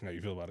was just asking how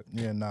you feel about it.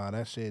 Yeah, nah,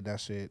 that shit,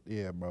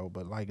 yeah, bro.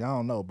 But like, I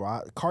don't know,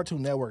 bro.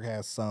 Cartoon Network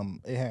has some.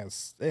 It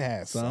has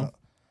some.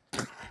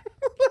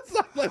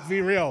 Let's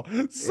be real.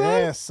 It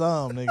has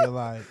some, nigga.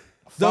 Like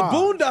The five.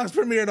 Boondocks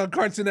premiered on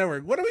Cartoon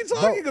Network. What are we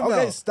talking Bro, about?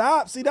 okay,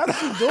 stop. See,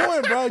 that's what you're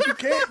doing, bro. You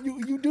can't.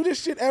 You do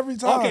this shit every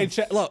time. Okay,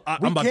 look,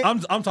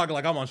 can't- I'm talking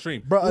like I'm on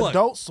stream. bro. Look,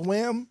 Adult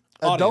Swim.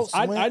 audience, Adult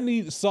Swim. I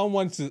need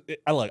someone to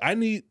look. I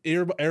need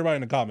everybody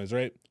in the comments,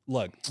 right?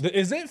 Look,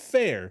 is it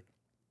fair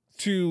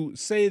to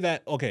say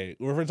that? Okay, if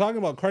we're talking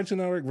about Cartoon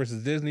Network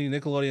versus Disney,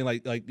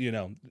 Nickelodeon, like you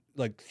know,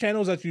 like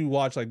channels that you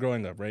watch like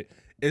growing up, right?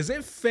 Is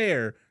it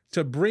fair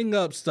to bring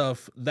up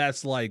stuff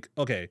that's like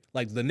okay,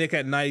 like the Nick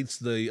at Nights,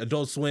 the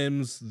Adult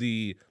Swims,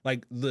 the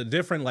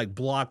different like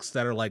blocks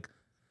that are like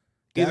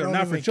That either don't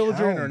not for even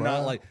children count, or not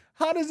bro. like.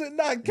 How does it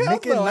not count?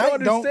 Nick and though? I Night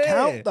don't don't count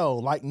understand. though.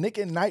 Like Nick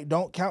and Night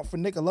don't count for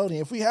Nickelodeon.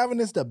 If we having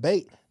this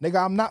debate,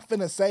 nigga, I'm not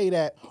finna say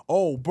that.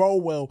 Oh, bro,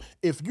 well,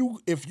 if you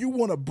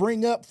want to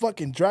bring up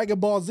fucking Dragon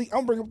Ball Z, I'm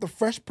gonna bring up the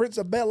Fresh Prince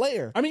of Bel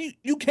Air. I mean,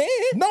 you can.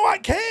 No, I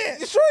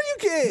can't. Sure, you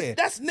can.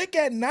 That's Nick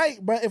at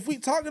Night, bro. If we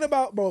talking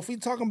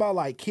about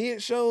like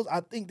kid shows, I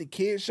think the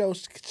kid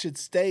shows should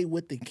stay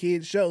with the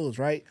kid shows,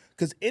 right?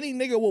 Because any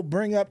nigga will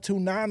bring up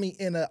Toonami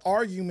in an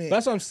argument.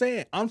 That's what I'm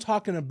saying. I'm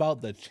talking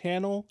about the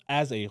channel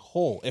as a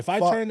whole. If I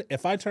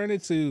turn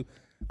it to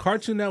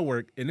Cartoon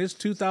Network and it's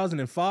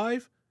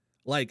 2005,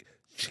 like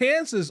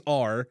chances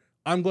are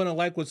I'm gonna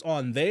like what's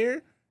on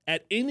there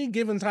at any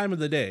given time of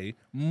the day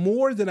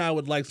more than I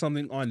would like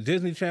something on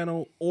Disney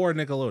Channel or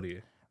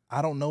Nickelodeon.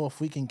 I don't know if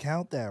we can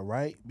count that,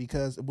 right?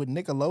 Because with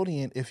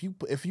Nickelodeon, if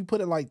you put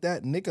it like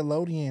that,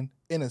 Nickelodeon,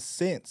 in a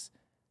sense,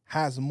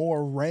 has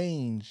more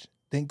range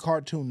than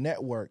Cartoon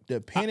Network,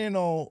 depending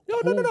on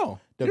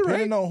You're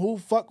depending right. on who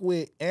fuck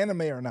with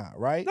anime or not,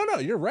 right? No,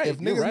 you're right.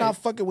 If You're niggas right. not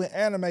fucking with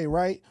anime,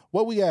 right?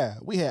 What we had?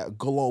 We had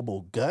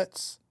Global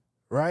Guts,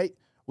 right?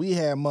 We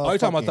had motherfucking you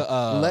talking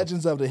about the,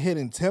 Legends of the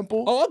Hidden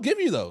Temple. Oh, I'll give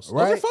you those.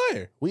 Right? Those are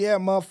fire. We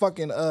had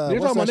motherfucking You're what's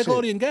talking about that shit?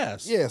 Nickelodeon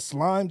Gas. Yeah,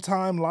 Slime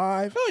Time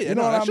Live. Oh yeah, you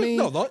know what that I shit- mean?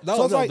 No,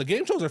 So it's like, the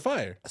game shows are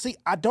fire. see,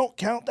 I don't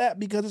count that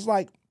because it's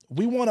like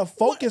we want to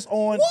focus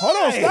on.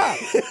 Hold on,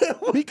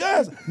 stop.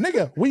 Because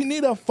nigga, we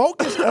need to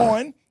focus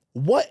on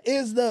what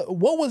was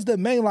the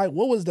main, like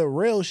what was the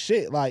real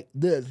shit, like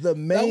the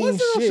main was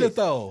the real shit,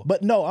 though.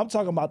 But no, I'm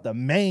talking about the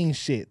main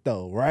shit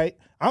though, right?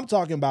 I'm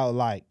talking about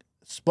like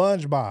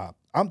SpongeBob.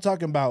 I'm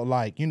talking about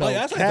like Oh, yeah,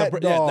 that's Cat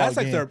like Dog that's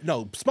like and- their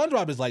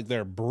SpongeBob is like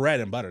their bread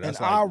and butter. That's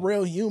and like our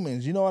real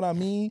humans, you know what I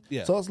mean?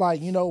 Yeah. So it's like,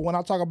 when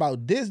I talk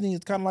about Disney,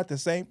 it's kind of like the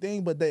same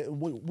thing, but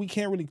we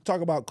can't really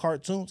talk about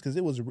cartoons because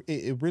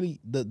it really,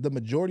 the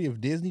majority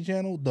of Disney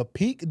Channel, the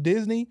peak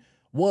Disney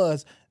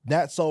was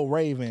That's So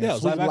Raven, Yeah, it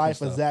was Sweet live action Life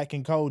of stuff. Zack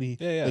and Cody,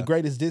 Yeah. the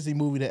greatest Disney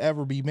movie to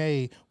ever be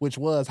made, which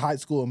was High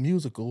School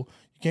Musical.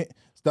 You can't,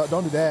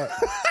 don't do that.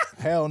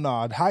 Hell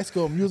no. High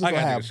School Musical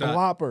gotta had take a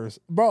shot. bloppers.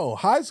 Bro,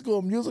 High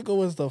School Musical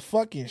was the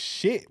fucking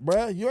shit,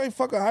 bro. You ain't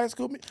fucking High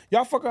School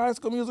Y'all fucking High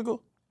School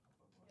Musical?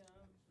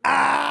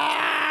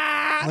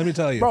 Ah! Let me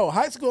tell you. Bro,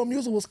 High School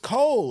Musical was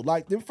cold.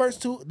 Like them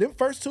first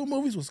two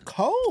movies was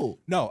cold.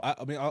 No,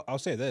 I mean I'll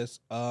say this.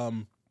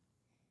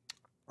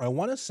 I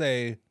want to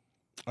say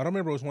I don't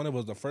remember which one it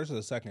was, the first or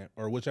the second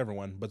or whichever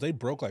one, but they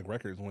broke like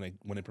records when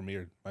it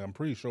premiered. Like I'm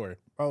pretty sure.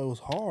 Bro, it was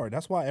hard.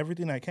 That's why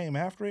everything that came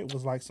after it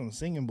was like some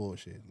singing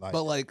bullshit. Like,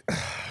 But like,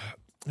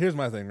 here's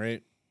my thing,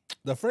 right?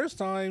 The first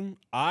time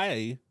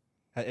I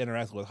had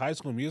interacted with High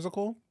School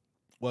Musical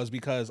was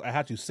because I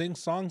had to sing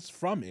songs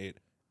from it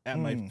at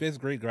my 5th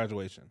grade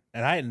graduation,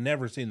 and I had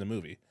never seen the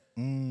movie.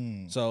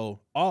 So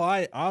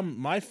I'm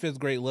my 5th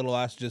grade little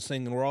ass just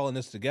singing "We're All in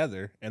This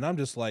Together," and I'm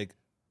just like,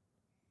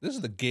 this is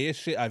the gayest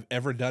shit I've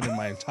ever done in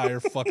my entire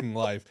fucking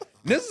life.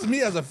 This is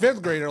me as a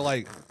 5th grader,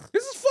 like,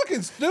 this is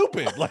fucking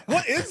stupid. Like,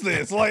 what is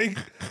this? Like,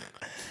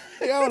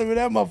 I would have been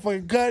that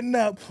motherfucker cutting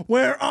up.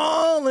 We're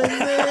all in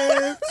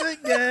this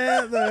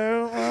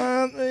together.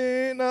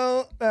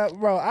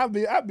 Bro, I'd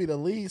be the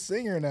lead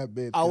singer in that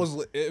bitch.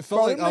 it felt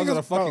Bro, like them I was in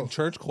a niggas- fucking bro.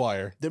 church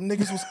choir. Them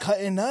niggas was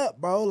cutting up,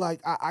 bro.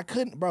 Like I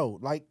couldn't, bro.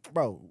 Like,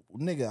 bro,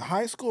 nigga,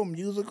 High School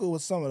Musical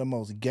was some of the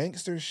most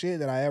gangster shit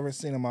that I ever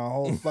seen in my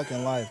whole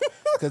fucking life.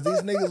 Cause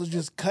these niggas was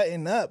just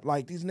cutting up.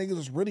 Like these niggas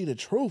was really the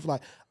truth.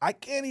 Like I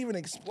can't even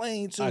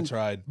explain to. I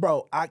tried.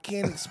 bro. I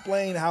can't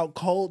explain how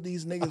cold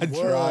these niggas I was.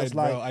 tried,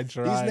 like bro. I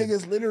tried.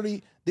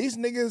 These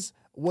niggas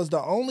was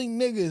the only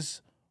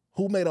niggas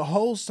who made a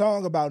whole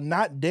song about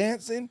not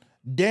dancing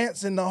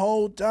the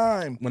whole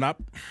time. When I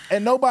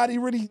And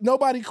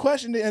nobody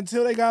questioned it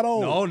until they got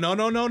old. no.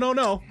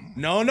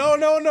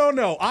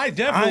 I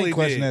definitely ain't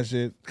question did. that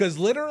shit. Because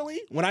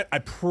literally, when I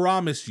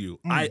promise you,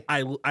 I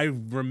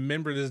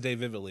remember this day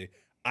vividly.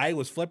 I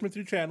was flipping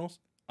through channels.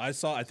 I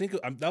think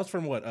that was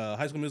from what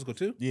High School Musical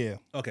 2? Yeah.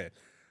 Okay.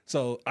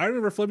 So I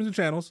remember flipping through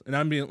channels and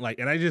I'm being like,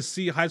 and I just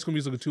see High School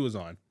Musical 2 is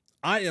on.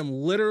 I am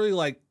literally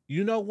like,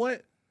 you know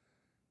what?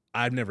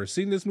 I've never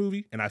seen this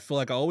movie and I feel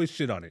like I always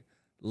shit on it.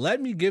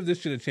 Let me give this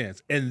shit a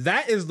chance. And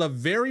that is the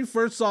very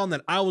first song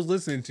that I was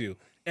listening to.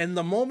 And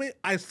the moment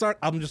I start,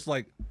 I'm just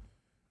like,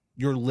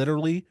 you're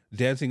literally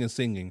dancing and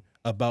singing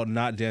about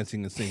not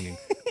dancing and singing.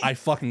 I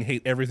fucking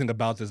hate everything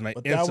about this, and I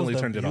But that was instantly the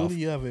turned it off.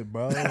 beauty of it,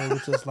 bro. It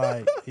was just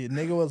like,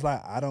 nigga was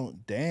like, I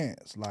don't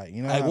dance. Like,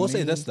 you know I what will say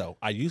mean? this though,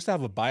 I used to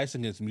have a bias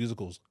against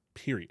musicals.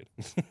 Period.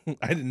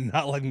 I did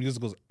not like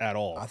musicals at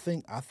all. I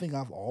think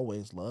I've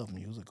always loved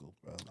musicals,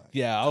 bro. Like,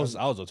 Yeah, I was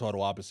a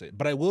total opposite.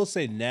 But I will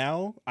say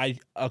now,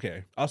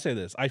 I'll say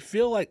this. I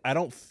feel like I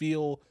don't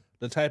feel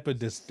the type of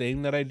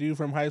disdain that I do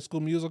from High School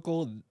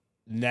Musical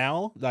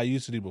now that I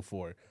used to do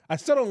before. I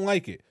still don't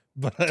like it,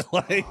 but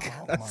like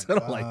I my still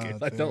don't like it.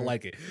 God, I don't dude.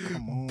 like it.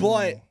 Come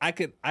But on.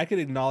 I could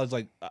acknowledge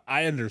like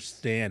I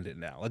understand it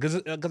now. Like cuz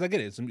I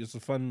get it. It's a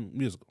fun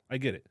musical. I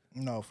get it.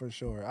 No, for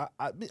sure.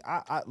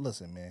 I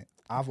listen, man.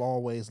 I've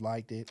always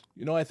liked it.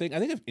 You know, I think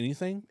if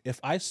anything, if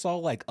I saw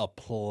like a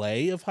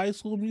play of High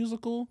School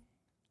Musical,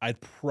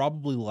 I'd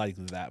probably like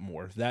that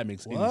more. If that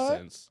makes any What?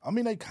 sense. I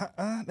mean, they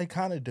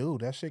kind of do.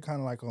 That shit kind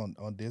of like on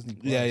Disney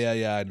Plus.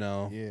 Yeah, I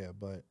know. Yeah,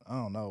 but I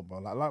don't know, bro.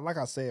 Like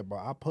I said,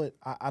 bro,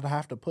 I'd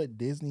have to put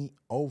Disney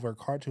over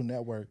Cartoon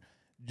Network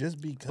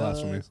just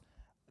because. Blasphemy.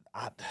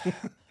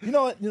 You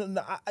know what?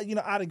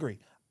 I'd agree.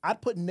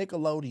 I'd put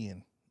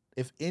Nickelodeon,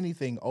 if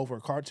anything, over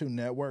Cartoon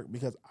Network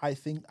because I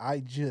think I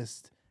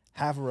just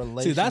have a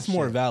relationship. See, that's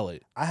more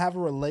valid. I have a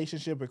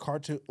relationship with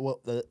Cartoon.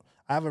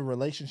 I have a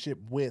relationship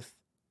with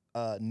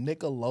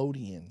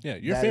Nickelodeon. Yeah,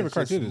 your that favorite is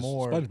just cartoon is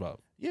more. SpongeBob.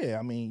 Yeah,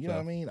 I mean, you know So.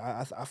 what I mean.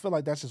 I feel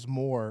like that's just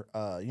more,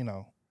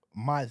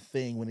 my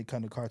thing when it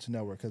comes to Cartoon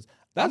Network because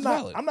That's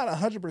valid. I'm not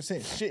 100%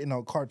 shitting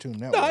on Cartoon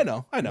Network. No, I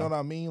know. You know what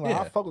I mean? Like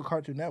Yeah. I fuck with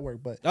Cartoon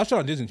Network, but I'll show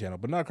on Disney Channel,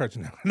 but not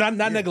Cartoon Network. Not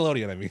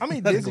Nickelodeon. I mean, I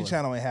mean Not Disney Nickelodeon.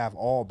 Channel ain't have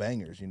all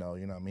bangers. You know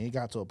what I mean? It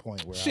got to a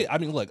point where Shit, I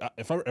mean, look,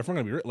 if we're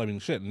gonna be real, I mean,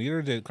 shit,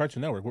 neither did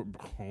Cartoon Network.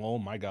 Oh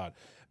my god,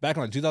 back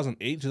in like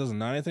 2008,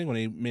 2009, I think, when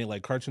they made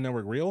like Cartoon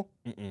Network Real,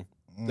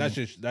 that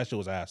shit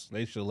was ass.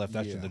 They should have left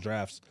that shit in the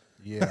drafts.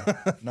 Yeah,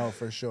 no,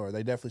 for sure.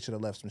 They definitely should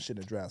have left some shit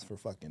in the drafts for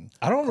fucking.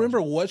 I don't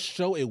remember what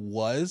show it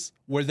was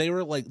where they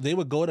were like they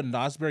would go to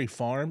Knott's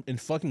Farm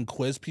and fucking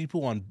quiz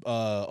people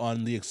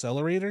on the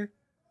accelerator.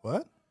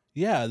 What?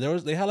 Yeah,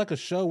 they had like a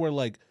show where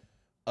like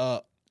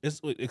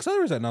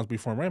accelerator's at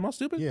Knott's Farm, right? Am I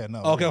stupid? Yeah,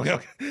 no. Okay.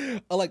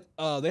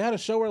 They had a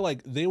show where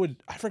like they would,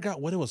 I forgot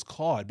what it was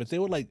called, but they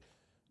would like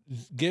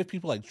give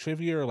people like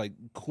trivia or like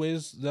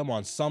quiz them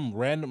on some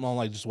random on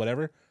like just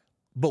whatever,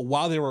 but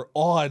while they were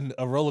on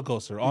a roller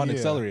coaster on Yeah.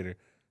 accelerator.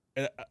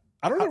 And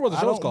I don't remember what the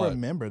show's I called. don't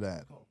remember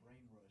that.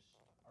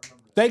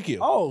 Thank you.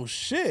 Oh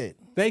shit,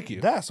 Thank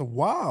you. that's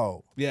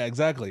wild. Yeah,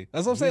 exactly.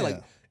 That's what I'm saying. Yeah.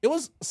 Like it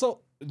was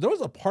so there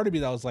was a part of me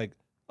that was like,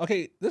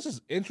 okay, this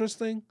is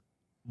interesting,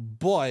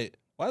 but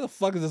why the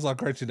fuck is this on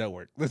Cartoon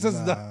Network? This is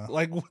Nah. not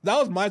like that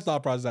was my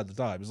thought process at the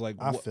time. It's like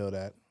I feel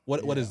that.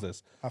 what yeah. is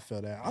this? I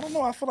feel that. I don't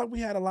know. I feel like we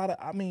had a lot of.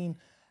 I mean,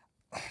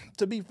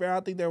 to be fair,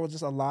 I think there was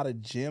just a lot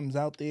of gems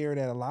out there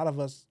that a lot of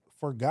us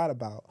forgot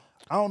about.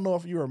 I don't know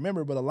if you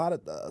remember, but a lot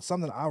of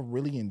something I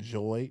really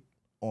enjoyed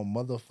on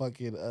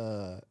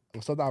motherfucking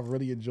something I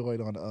really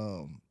enjoyed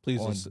on Please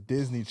on don't say-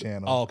 Disney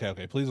Channel. Oh,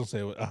 okay. Please don't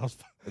say what I was.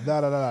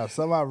 No.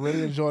 Something I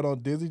really enjoyed on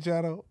Disney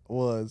Channel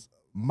was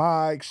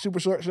my super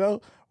short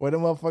show where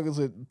them motherfuckers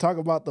would talk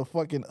about the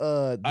fucking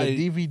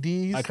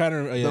DVDs, I kind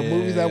of the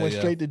movies that went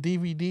straight to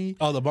DVD.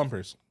 Oh, the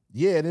bumpers.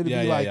 Yeah, and it'd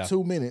Yeah, be yeah, like yeah.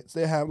 2 minutes.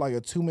 They have like a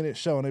 2-minute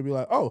show, and they'd be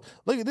like, "Oh,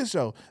 look at this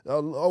show,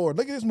 or look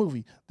at this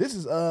movie. This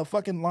is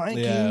fucking Lion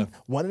Yeah. King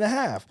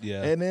 1.5."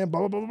 Yeah. and then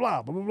blah blah blah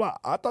blah blah blah blah.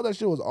 I thought that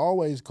shit was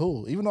always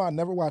cool, even though I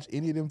never watched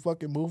any of them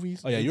fucking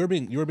movies. Oh yeah, you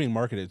were being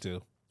marketed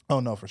to. Oh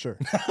no, for sure.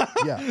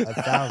 Yeah,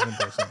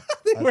 1,000%.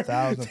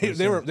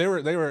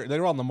 1,000%. They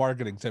were on the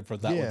marketing tip for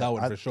that Yeah, that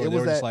one for sure. it They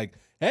was were just that- like,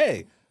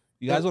 hey,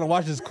 you guys want to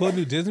watch this cool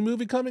new Disney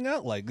movie coming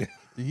out? Like,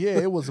 Yeah,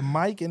 it was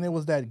Mike, and it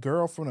was that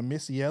girl from the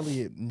Missy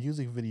Elliott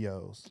music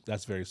videos.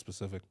 that's very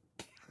specific.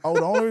 Oh,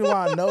 the only reason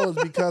why I know is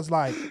because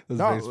like That's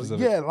very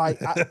specific. yeah, like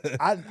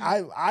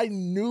I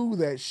knew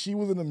that she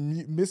was in the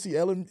Missy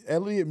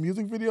Elliott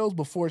music videos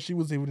before she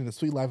was even in the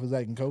Sweet Life of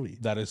Zack and Cody.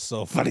 That is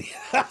so funny.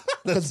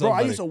 Because bro,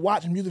 I used to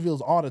watch music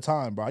videos all the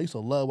time, bro. I used to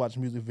love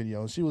watching music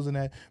videos. She was in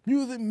that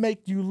Music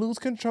Make You Lose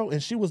Control,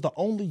 and she was the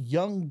only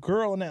young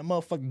girl in that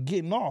motherfucker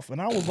getting off. And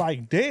I was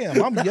like,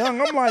 damn, I'm young.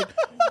 I'm like,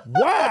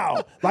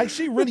 wow, like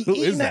she really Who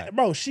eating is that, that?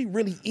 bro. She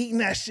really eating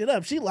that shit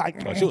up. She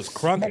like, Oh, she was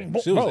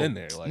crunking. She was in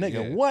there, like,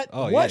 nigga, yeah. what?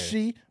 Oh, was yeah.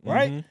 she?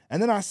 Right?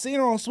 And then I seen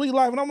her on Sweet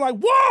Life, and I'm like,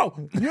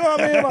 whoa, you know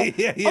what I mean? Like,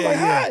 Yeah, I was like, yeah.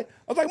 hi. I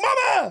was like,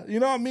 mama, you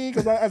know what I mean?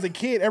 Because as a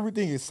kid,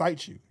 everything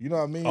excites you. You know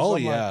what I mean? Oh,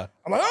 I'm like- yeah.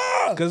 I'm like,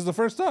 ah, Because it's the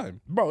first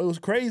time. bro, it was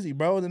crazy,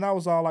 bro. And then I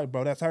was all like,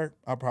 bro, that's her.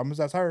 I promise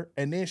that's her.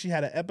 And then she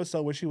had an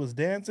episode where she was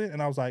dancing, and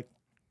I was like,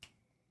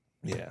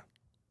 Yeah.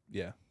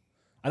 Yeah.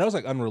 I know it's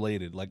like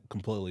unrelated, like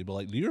completely, but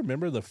like, do you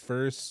remember the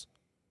first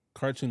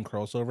cartoon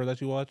crossover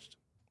that you watched?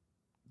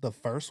 the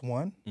first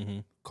one, Mm-hmm.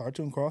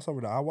 cartoon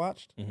crossover that I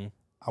watched, Mhm.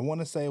 I want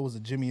to say it was a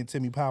Jimmy and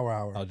Timmy Power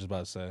Hour. I was just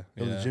about to say.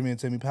 It was Yeah. a Jimmy and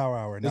Timmy Power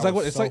Hour. And It's that like what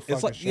was it's so like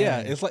it's like fucking yeah,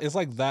 strange. it's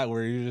like that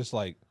where you're just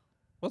like,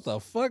 what the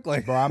fuck?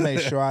 Like, Bro, I made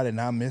sure I did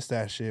not miss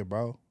that shit,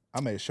 bro.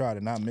 I made sure I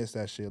did not miss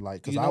that shit.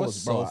 Like, because you know I what's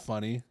was, so bro,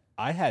 funny?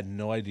 I had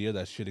no idea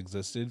that shit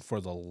existed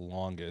for the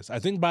longest. I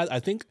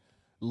think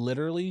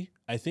literally,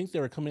 I think they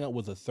were coming out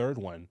with a third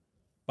one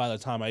by the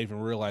time I even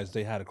realized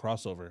they had a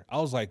crossover. I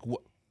was like,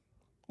 what?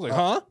 I was like,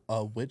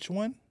 huh? which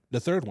one? The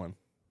third one.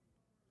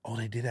 Oh,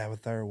 they did have a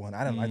third one.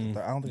 I didn't like the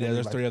third. I don't think Yeah, I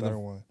there's liked three the of them. third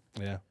one.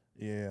 Yeah.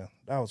 Yeah,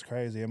 that was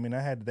crazy. I mean,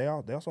 they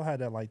also had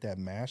that like that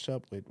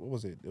mashup with what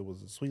was it? It was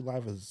Sweet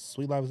Life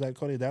of Zack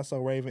Cody, That's So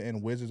Raven,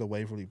 and Wizards of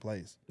Waverly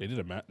Place. They did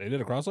a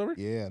crossover?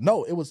 Yeah,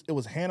 no, it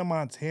was Hannah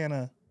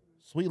Montana,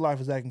 Sweet Life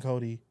of Zack and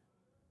Cody,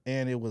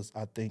 and it was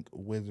I think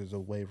Wizards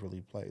of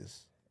Waverly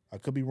Place. I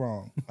could be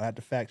wrong. I had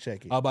to fact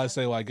check it. I was about to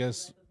say, well, I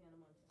guess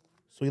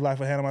Sweet Life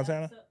of Hannah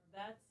Montana.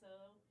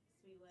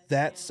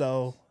 That's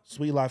so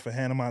Sweet Life of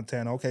Hannah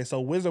Montana. Okay, so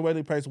Wizard of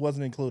Waverly Place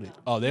wasn't included.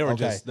 they were Okay.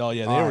 just they All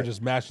were right.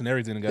 just mashing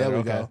everything together. There we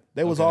Okay. go.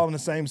 They was Okay. all in the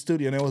same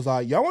studio, and it was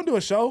like, y'all want to do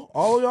a show,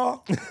 all of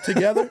y'all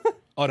together?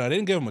 Oh no, they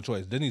didn't give him a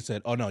choice. Disney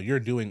said, "Oh no, you're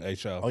doing a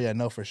show." Oh yeah,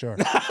 no, for sure.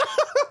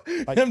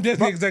 Like, Him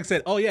Disney exec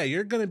said, "Oh yeah,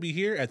 you're gonna be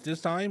here at this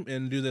time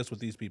and do this with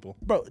these people."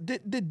 bro,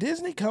 did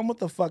Disney come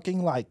with a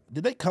fucking like?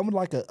 Did they come with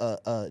like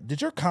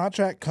did your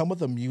contract come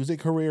with a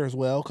music career as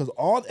well? Because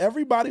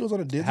everybody was on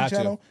the Disney Had to.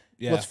 Channel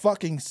Yeah. was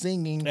fucking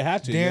singing, It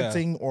had to, yeah.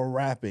 dancing, or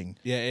rapping.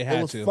 Yeah, it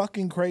had was to.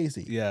 fucking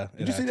crazy. Yeah, it Did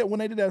you had see to. that when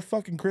they did that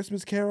fucking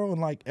Christmas Carol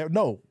and like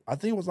no, I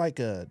think it was like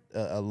a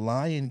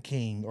Lion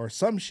King or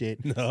some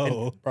shit. No.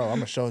 And, bro, I'm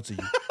gonna show it to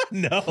you.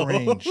 No,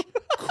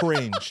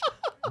 Cringe,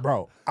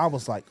 bro. I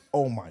was like,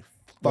 oh my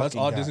Well, that's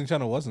fucking all got. Disney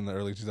Channel was in the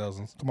early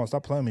 2000s. Come on,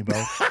 stop playing me,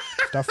 bro.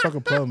 Stop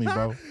fucking playing me,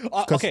 bro.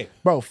 Okay.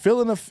 Bro,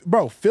 feeling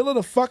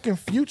the fucking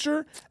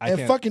future I and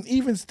can't- fucking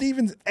Even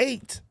Stevens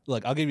 8.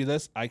 Look, I'll give you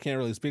this. I can't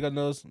really speak on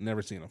those.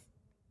 Never seen them.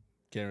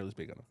 Can't really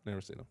speak on them. Never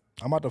seen them.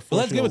 I'm about to force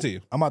let's give it to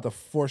you. I'm about to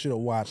force you to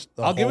watch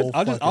the I'll give it. whole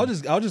I'll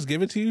fucking- just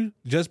give it to you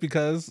just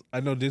because I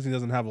know Disney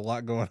doesn't have a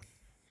lot going on.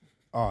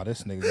 Oh,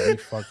 this nigga got me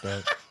fucked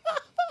up.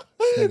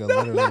 This nigga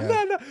literally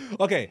had-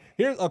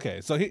 No.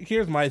 Okay. So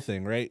here's my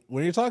thing, right?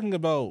 When you're talking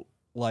about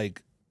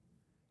like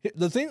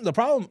the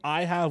problem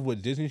I have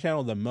with Disney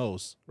Channel the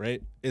most,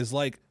 right, is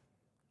like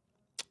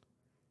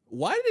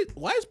why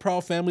is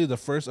Proud Family the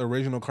first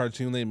original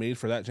cartoon they made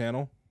for that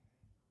channel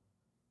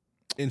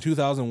in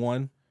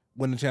 2001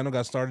 when the channel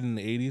got started in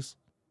the 80s?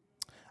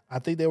 I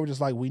think they were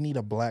just like, we need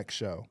a black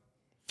show,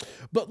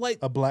 But like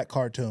a black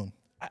cartoon.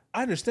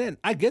 I understand.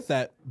 I get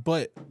that.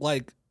 But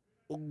like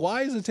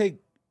why does it take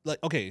like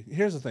okay,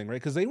 here's the thing, right?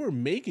 Because they were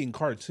making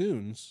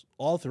cartoons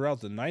all throughout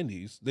the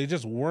 90s. They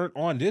just weren't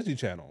on Disney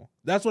Channel.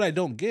 That's what I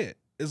don't get.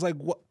 It's like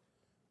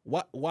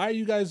why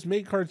you guys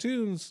make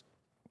cartoons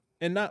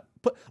and not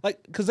put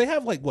like because they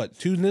have like what,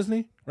 Toon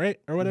Disney, right?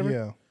 Or whatever.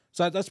 Yeah.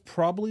 So that's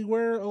probably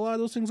where a lot of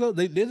those things go.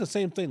 They did the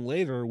same thing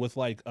later with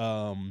like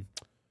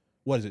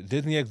what is it,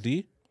 Disney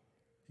XD?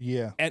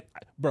 Yeah. And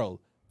bro,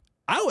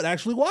 I would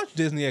actually watch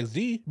Disney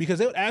XD because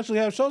they would actually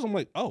have shows. I'm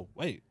like, oh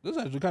wait, this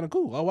is actually kind of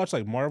cool. I'll watch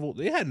like Marvel.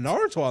 They had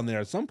Naruto on there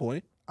at some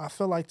point. I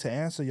feel like to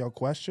answer your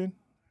question,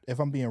 if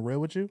I'm being real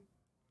with you,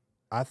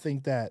 I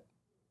think that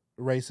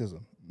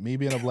racism, me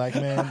being a black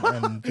man,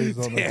 and just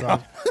on the Damn.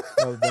 top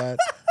of that,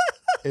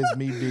 is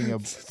me being a.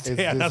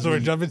 Damn, that's what we're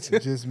jumping to.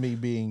 Just me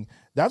being.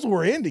 That's what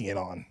we're ending it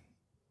on.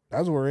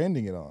 That's what we're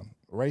ending it on.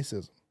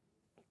 Racism.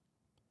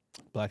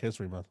 Black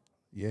History Month.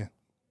 Yeah.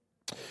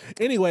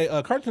 Anyway,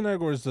 Cartoon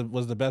Network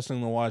was the best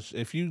thing to watch.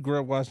 If you grew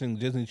up watching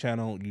Disney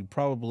Channel, you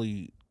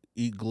probably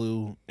eat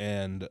glue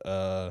and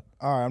All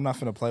right, I'm not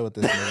finna play with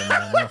this nigga,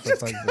 man. I'm not finna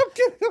play with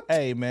this.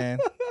 Hey, man.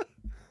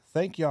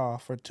 Thank y'all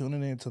for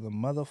tuning in to the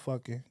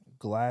motherfucking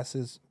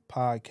Glasses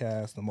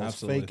podcast, the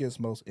most Absolutely. fakest,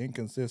 most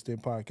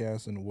inconsistent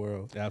podcast in the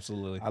world.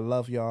 absolutely. I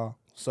love y'all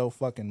so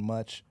fucking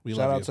much. We Shout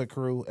love out you. to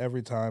crew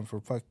every time for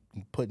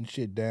fucking putting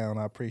shit down.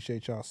 I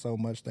appreciate y'all so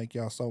much. Thank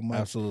y'all so much.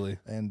 Absolutely.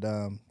 And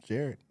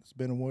Jared, it's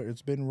been real.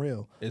 It's been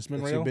real. It's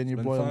It's been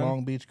your boy fun.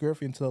 Long Beach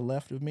Griffin to the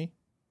left of me.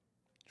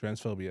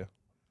 Transphobia.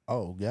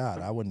 Oh God,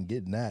 I wasn't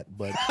getting that,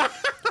 but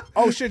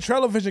oh shit,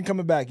 Trellevision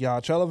coming back, y'all.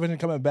 Trellevision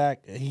coming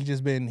back.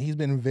 He's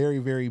been very,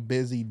 very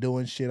busy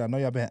doing shit. I know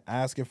y'all been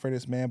asking for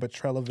this man, but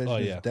Trellevision Oh,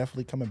 yeah. is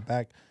definitely coming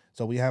back.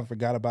 So we haven't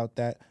forgot about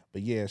that.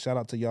 But yeah, shout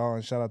out to y'all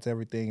and shout out to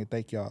everything and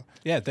thank y'all.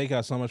 Yeah, thank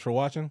y'all so much for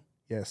watching.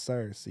 Yes,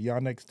 sir. See y'all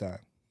next time.